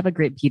 And you have a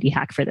great beauty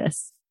hack for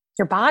this.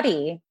 Your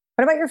body.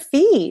 What about your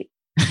feet?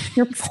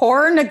 Your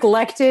poor,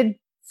 neglected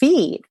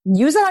feet.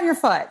 Use it on your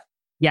foot.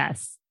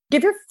 Yes.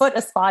 Give your foot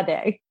a spa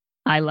day.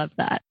 I love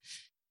that.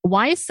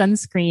 Why is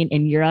sunscreen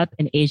in Europe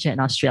and Asia and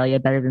Australia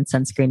better than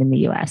sunscreen in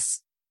the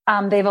US?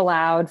 They've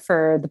allowed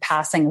for the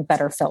passing of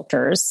better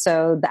filters.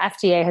 So the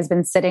FDA has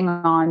been sitting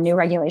on new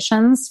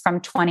regulations from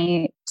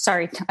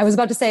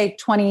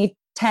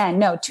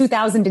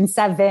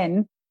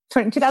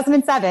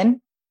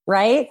 2007,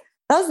 right?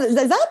 Is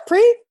that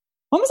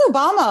when was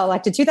Obama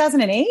elected?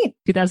 2008?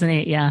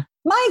 2008, yeah.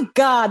 My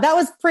God, that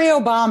was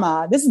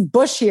pre-Obama. This is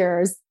Bush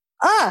years.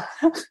 So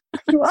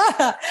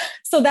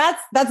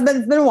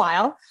it's been a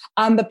while.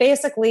 But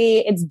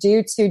basically it's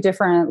due to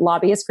different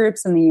lobbyist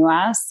groups in the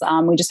US.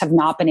 We just have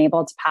not been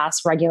able to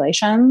pass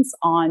regulations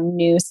on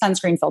new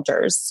sunscreen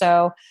filters.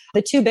 So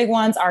the 2 big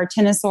ones are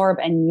Tinosorb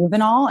and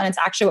Uvenol. And it's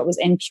actually what was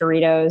in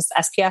Purito's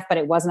SPF, but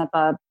it wasn't at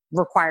the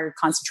required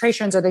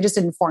concentrations, or they just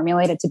didn't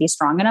formulate it to be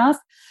strong enough.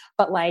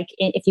 But like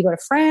if you go to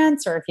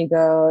France, or if you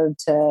go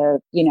to,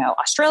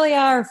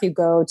 Australia, or if you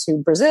go to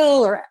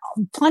Brazil or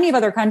plenty of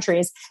other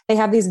countries, they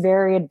have these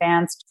very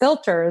advanced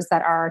filters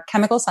that are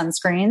chemical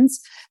sunscreens.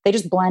 They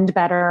just blend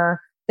better.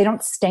 They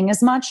don't sting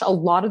as much. A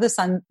lot of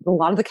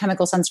the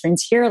chemical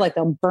sunscreens here, like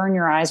they'll burn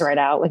your eyes right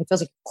out. Like it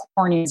feels like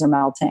corneas are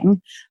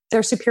melting.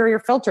 They're superior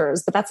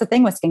filters, but that's the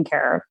thing with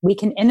skincare. We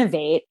can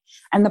innovate.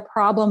 And the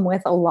problem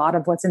with a lot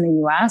of what's in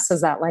the US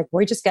is that like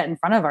we just get in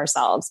front of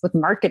ourselves with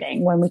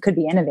marketing when we could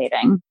be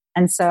innovating.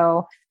 And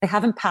so they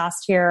haven't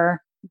passed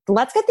here.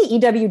 Let's get the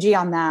EWG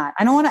on that.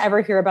 I don't want to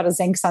ever hear about a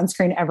zinc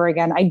sunscreen ever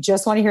again. I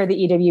just want to hear the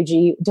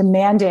EWG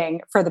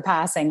demanding for the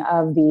passing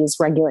of these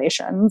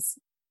regulations.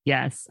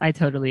 Yes, I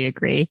totally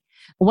agree.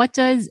 What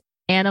does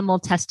animal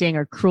testing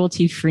or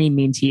cruelty-free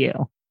mean to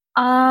you?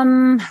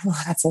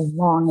 That's a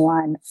long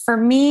one. For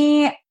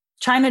me,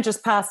 China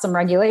just passed some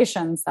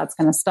regulations that's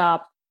going to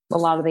stop a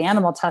lot of the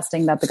animal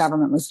testing that the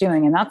government was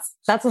doing. And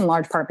that's in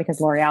large part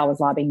because L'Oreal was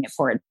lobbying it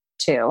for it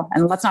too.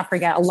 And let's not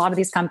forget, a lot of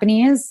these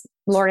companies,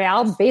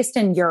 L'Oreal, based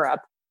in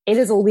Europe, it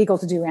is illegal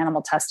to do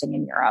animal testing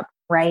in Europe,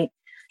 right?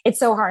 It's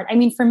so hard. I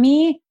mean, for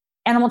me,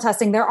 animal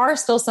testing, there are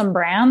still some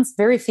brands,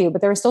 very few, but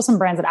there are still some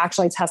brands that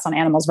actually test on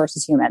animals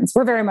versus humans.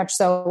 We're very much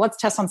so, let's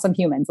test on some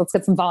humans. Let's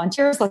get some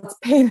volunteers, let's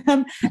pay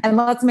them, and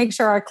let's make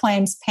sure our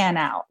claims pan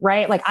out,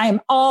 right? Like I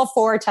am all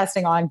for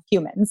testing on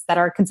humans that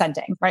are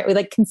consenting, right? We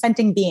like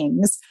consenting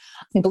beings.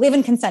 We believe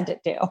in consent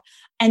at Do.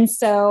 And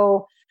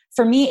so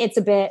for me, it's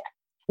a bit,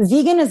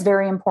 vegan is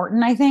very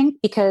important, I think,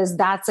 because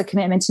that's a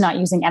commitment to not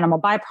using animal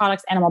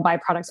byproducts. Animal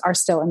byproducts are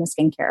still in the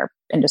skincare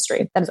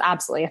industry. That is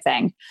absolutely a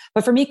thing.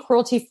 But for me,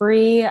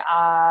 cruelty-free,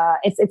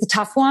 it's a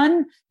tough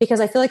one because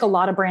I feel like a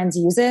lot of brands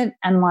use it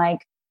and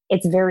like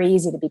it's very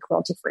easy to be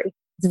cruelty-free.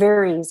 It's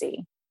very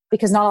easy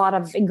because not a lot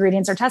of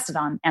ingredients are tested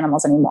on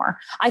animals anymore.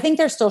 I think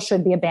there still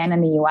should be a ban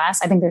in the US.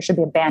 I think there should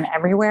be a ban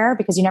everywhere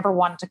because you never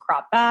want it to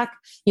crop back.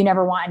 You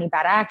never want any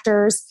bad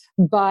actors.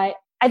 But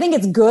I think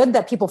it's good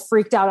that people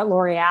freaked out at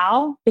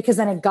L'Oreal because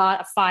then it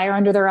got a fire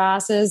under their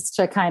asses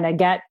to kind of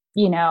get,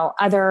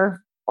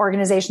 other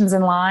organizations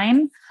in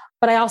line.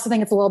 But I also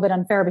think it's a little bit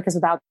unfair because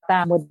without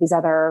them, would these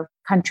other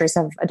countries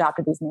have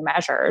adopted these new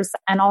measures?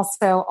 And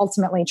also,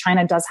 ultimately,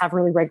 China does have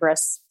really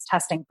rigorous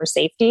testing for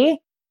safety,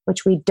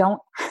 which we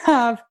don't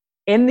have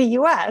in the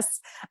US.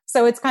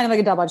 So it's kind of like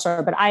a double-edged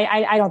sword. But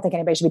I don't think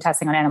anybody should be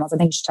testing on animals. I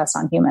think you should test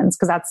on humans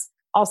because that's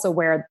also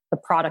where the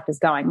product is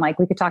going. Like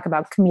we could talk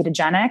about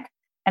comedogenic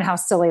and how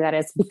silly that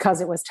is because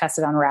it was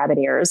tested on rabbit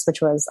ears,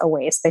 which was a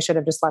waste. They should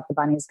have just let the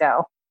bunnies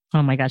go.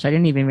 Oh my gosh, I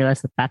didn't even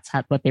realize that that's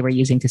what they were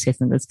using to say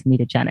something that's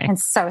comedogenic.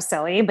 It's so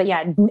silly. But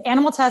yeah,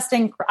 animal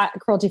testing,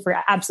 cruelty-free,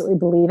 I absolutely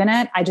believe in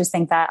it. I just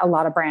think that a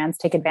lot of brands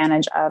take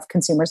advantage of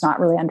consumers not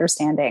really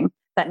understanding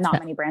that not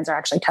many brands are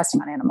actually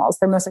testing on animals.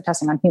 They're mostly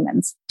testing on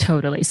humans.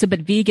 Totally. So, but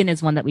vegan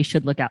is one that we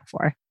should look out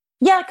for.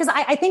 Yeah, because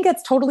I think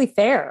it's totally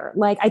fair.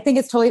 Like, I think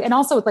it's totally, and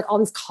also with like all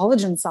these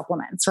collagen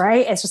supplements,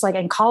 right? It's just like,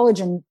 and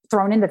collagen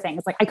thrown into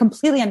things. Like, I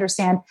completely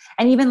understand.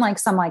 And even like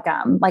some like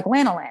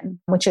lanolin,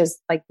 which is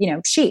like,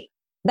 sheep.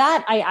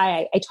 That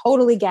I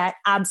totally get.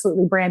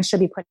 Absolutely, brands should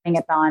be putting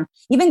it on.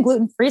 Even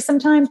gluten-free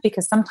sometimes,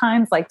 because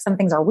sometimes like some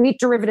things are wheat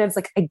derivatives.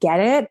 Like, I get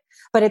it,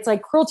 but it's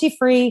like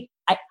cruelty-free.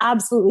 I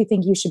absolutely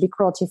think you should be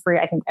cruelty-free.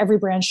 I think every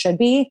brand should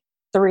be.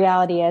 The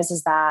reality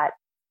is that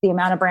the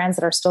amount of brands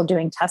that are still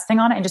doing testing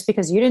on it. And just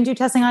because you didn't do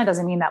testing on it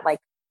doesn't mean that like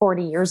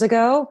 40 years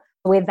ago,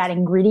 the way that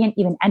ingredient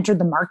even entered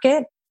the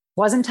market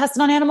wasn't tested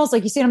on animals.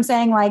 Like, you see what I'm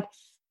saying? Like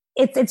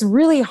it's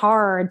really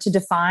hard to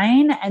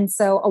define. And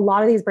so a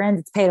lot of these brands,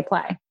 it's pay to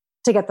play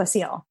to get the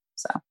seal.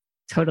 So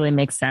totally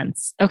makes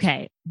sense.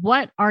 Okay.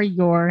 What are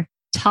your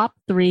top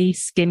 3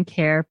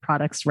 skincare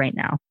products right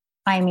now?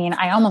 I mean,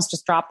 I almost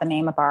just dropped the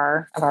name of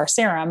our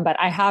serum, but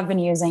I have been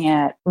using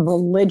it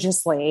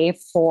religiously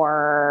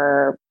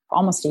for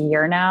almost a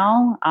year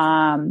now.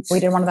 We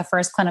did one of the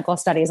first clinical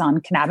studies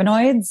on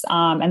cannabinoids,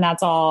 and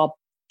that's all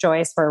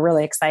joyous. We're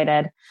really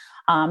excited.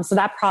 So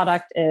that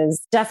product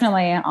is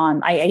definitely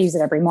on. I use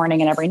it every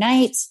morning and every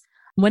night.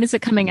 When is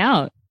it coming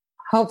out?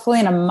 Hopefully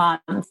in a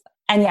month.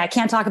 And yeah, I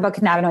can't talk about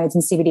cannabinoids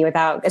and CBD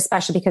without,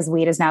 especially because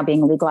weed is now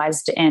being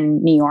legalized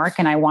in New York.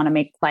 And I want to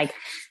make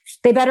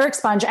they better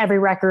expunge every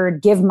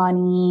record, give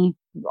money.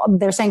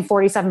 They're saying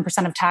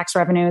 47% of tax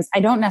revenues. I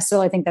don't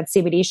necessarily think that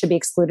CBD should be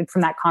excluded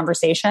from that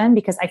conversation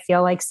because I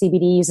feel like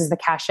CBD uses the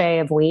cachet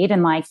of weed.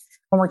 And like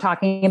when we're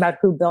talking about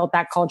who built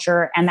that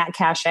culture and that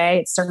cachet,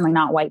 it's certainly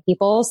not white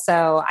people.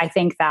 So I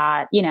think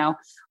that,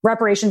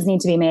 reparations need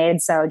to be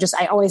made. So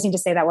I always need to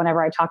say that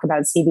whenever I talk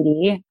about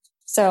CBD.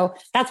 So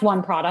that's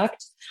one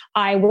product.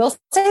 I will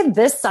say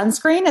this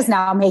sunscreen is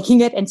now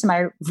making it into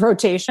my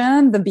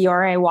rotation, the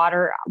Biore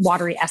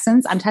Watery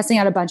Essence. I'm testing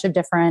out a bunch of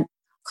different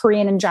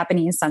Korean and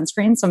Japanese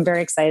sunscreens. So I'm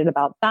very excited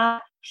about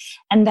that.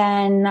 And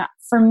then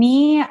for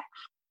me,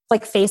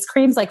 like face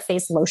creams, like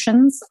face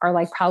lotions are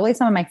like probably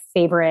some of my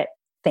favorite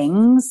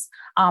things.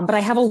 But I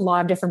have a lot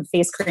of different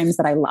face creams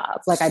that I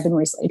love. Like I've been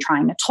recently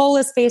trying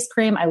Natola's face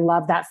cream. I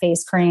love that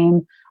face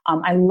cream.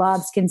 I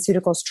love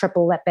SkinCeuticals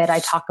Triple Lipid. I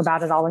talk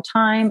about it all the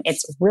time.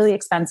 It's really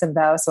expensive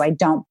though, so I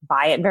don't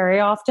buy it very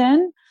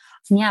often.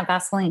 Yeah,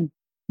 Vaseline.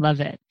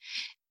 Love it.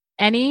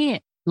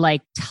 Any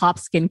like top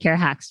skincare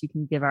hacks you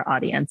can give our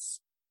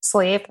audience?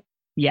 Sleep.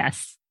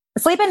 Yes.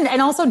 Sleep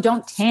and also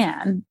don't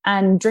tan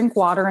and drink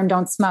water and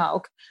don't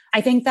smoke.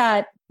 I think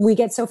that we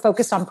get so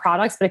focused on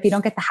products, but if you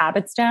don't get the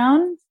habits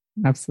down.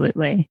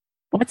 Absolutely.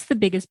 What's the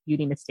biggest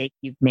beauty mistake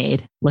you've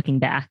made looking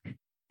back?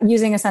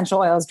 Using essential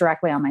oils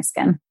directly on my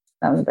skin.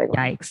 That was a big one.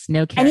 Yikes.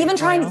 No carrier And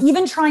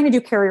even trying to do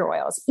carrier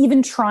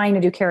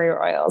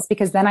oils,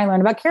 because then I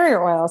learned about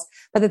carrier oils.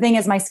 But the thing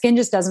is my skin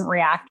just doesn't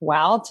react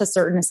well to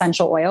certain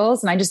essential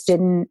oils. And I just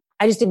didn't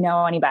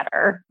know any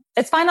better.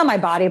 It's fine on my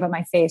body, but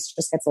my face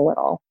just gets a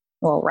little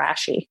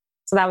rashy.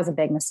 So that was a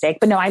big mistake.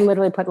 But no, I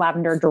literally put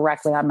lavender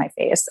directly on my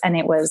face and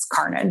it was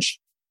carnage.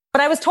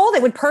 But I was told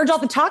it would purge all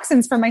the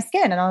toxins from my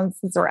skin. And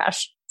it's a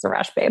rash. It's a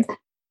rash, babe.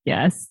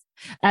 Yes.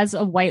 As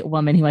a white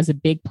woman who has a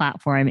big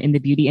platform in the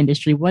beauty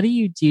industry, what do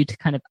you do to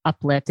kind of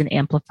uplift and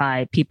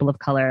amplify people of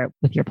color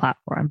with your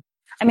platform?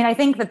 I mean, I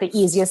think that the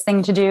easiest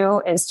thing to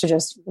do is to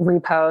just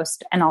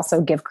repost and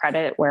also give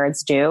credit where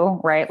it's due,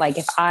 right? Like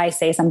if I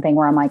say something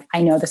where I'm like,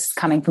 I know this is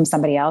coming from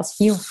somebody else,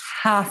 you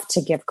have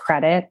to give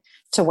credit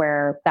to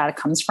where that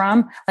comes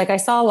from. Like I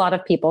saw a lot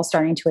of people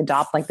starting to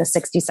adopt like the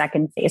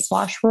 60-second face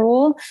wash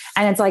rule.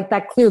 And it's like,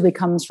 that clearly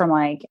comes from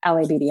like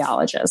LA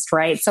Beautyologist,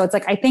 right? So it's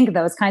like, I think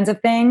those kinds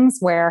of things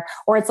where,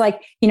 or it's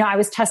like, you know, I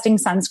was testing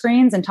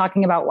sunscreens and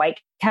talking about white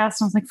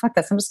cast. And I was like, fuck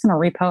this. I'm just going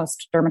to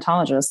repost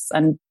dermatologists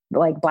and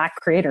like Black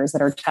creators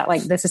that are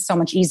like, this is so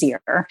much easier.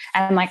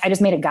 And like, I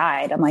just made a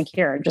guide. I'm like,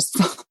 here, just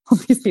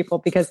follow these people,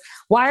 because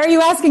why are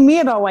you asking me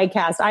about white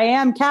cast? I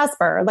am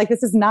Casper. Like,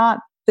 this is not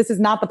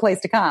the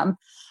place to come.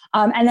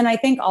 And then I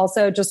think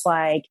also just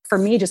like, for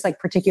me, just like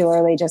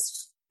particularly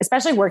just,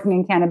 especially working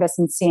in cannabis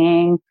and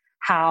seeing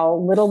how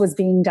little was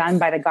being done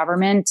by the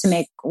government to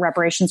make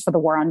reparations for the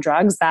war on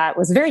drugs. That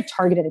was a very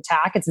targeted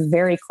attack. It's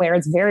very clear.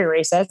 It's very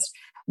racist.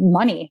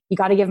 Money. You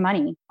got to give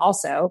money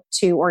also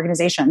to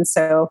organizations.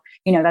 So,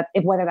 you know, that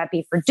whether that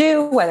be for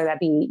DO, whether that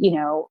be, you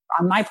know,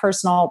 on my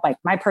personal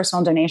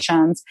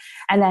donations.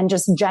 And then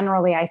just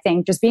generally, I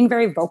think just being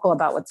very vocal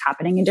about what's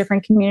happening in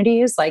different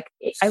communities. Like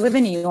I live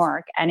in New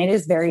York and it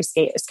is very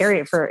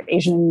scary for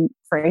Asian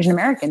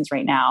Americans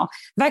right now.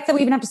 The fact that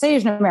we even have to say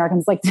Asian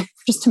Americans, like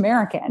just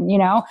American, you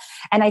know?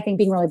 And I think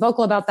being really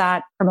vocal about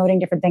that, promoting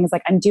different things,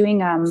 like I'm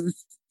doing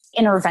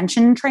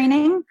intervention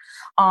training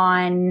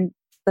on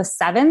the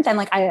 7th. And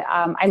like,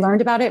 I learned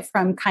about it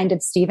from Kind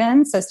of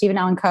Steven. So Stephen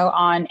Allen Co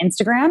on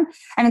Instagram.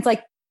 And it's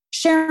like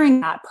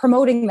sharing that,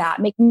 promoting that,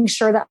 making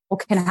sure that people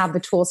can have the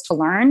tools to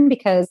learn.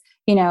 Because,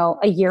 you know,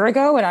 a year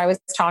ago when I was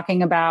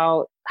talking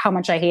about how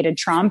much I hated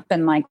Trump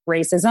and like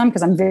racism,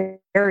 because I'm very,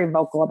 very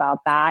vocal about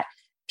that,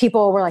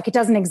 people were like, it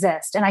doesn't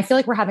exist. And I feel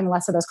like we're having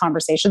less of those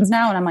conversations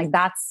now. And I'm like,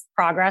 that's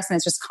progress. And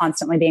it's just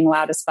constantly being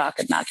loud as fuck.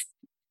 And that's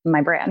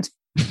my brand.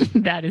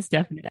 That is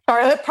definitely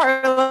Charlotte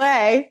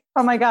Parlay.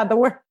 Oh my God, the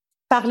word.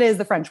 Parler is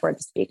the French word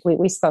to speak.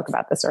 We spoke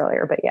about this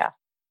earlier, but yeah.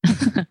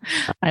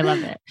 I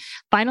love it.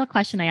 Final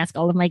question. I ask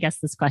all of my guests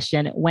this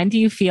question. When do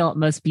you feel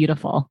most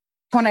beautiful?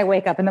 When I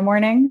wake up in the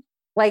morning,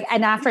 like,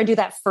 and after I do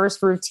that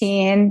first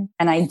routine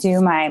and I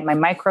do my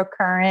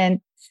microcurrent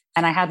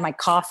and I had my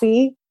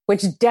coffee,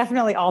 which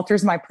definitely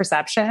alters my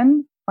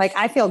perception. Like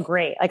I feel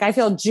great. Like I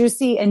feel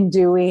juicy and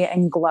dewy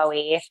and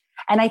glowy.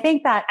 And I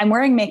think that I'm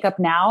wearing makeup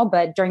now,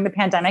 but during the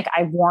pandemic,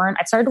 I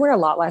started to wear a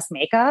lot less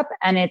makeup.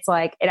 And it's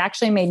like, it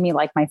actually made me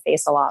like my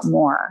face a lot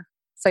more.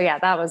 So yeah,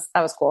 that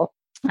was cool.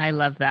 I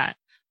love that.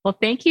 Well,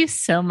 thank you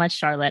so much,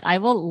 Charlotte. I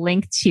will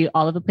link to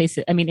all of the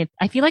places. I mean,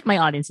 I feel like my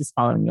audience is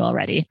following you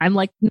already. I'm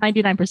like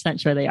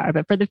 99% sure they are.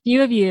 But for the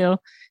few of you,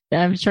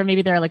 I'm sure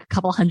maybe there are like a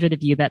couple hundred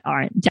of you that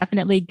aren't,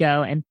 definitely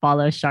go and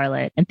follow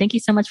Charlotte. And thank you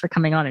so much for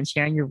coming on and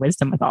sharing your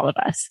wisdom with all of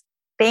us.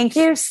 Thank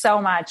you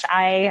so much.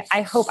 I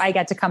hope I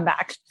get to come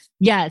back.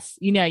 Yes.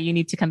 You know, you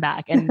need to come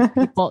back, and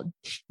people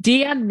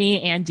DM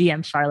me and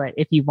DM Charlotte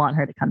if you want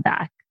her to come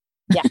back.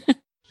 Yeah.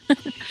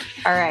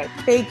 All right.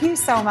 Thank you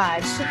so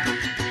much.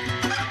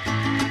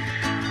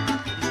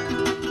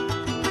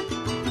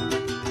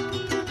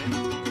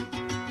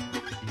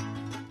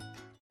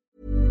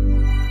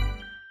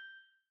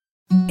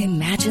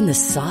 Imagine the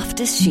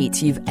softest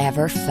sheets you've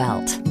ever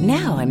felt.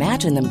 Now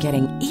imagine them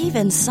getting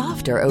even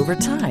softer over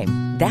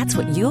time. That's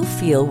what you'll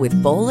feel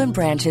with Boll &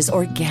 Branch's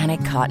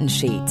organic cotton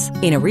sheets.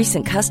 In a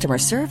recent customer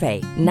survey,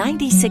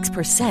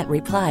 96%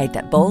 replied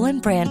that Boll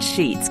 & Branch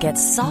sheets get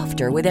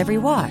softer with every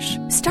wash.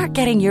 Start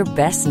getting your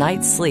best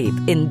night's sleep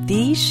in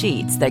these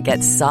sheets that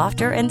get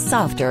softer and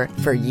softer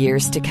for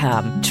years to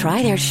come.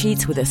 Try their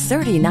sheets with a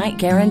 30-night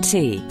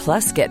guarantee.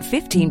 Plus, get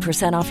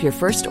 15% off your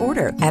first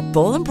order at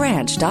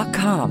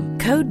bollandbranch.com.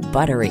 Code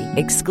BUTTERY.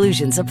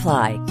 Exclusions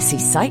apply. See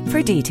site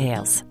for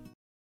details.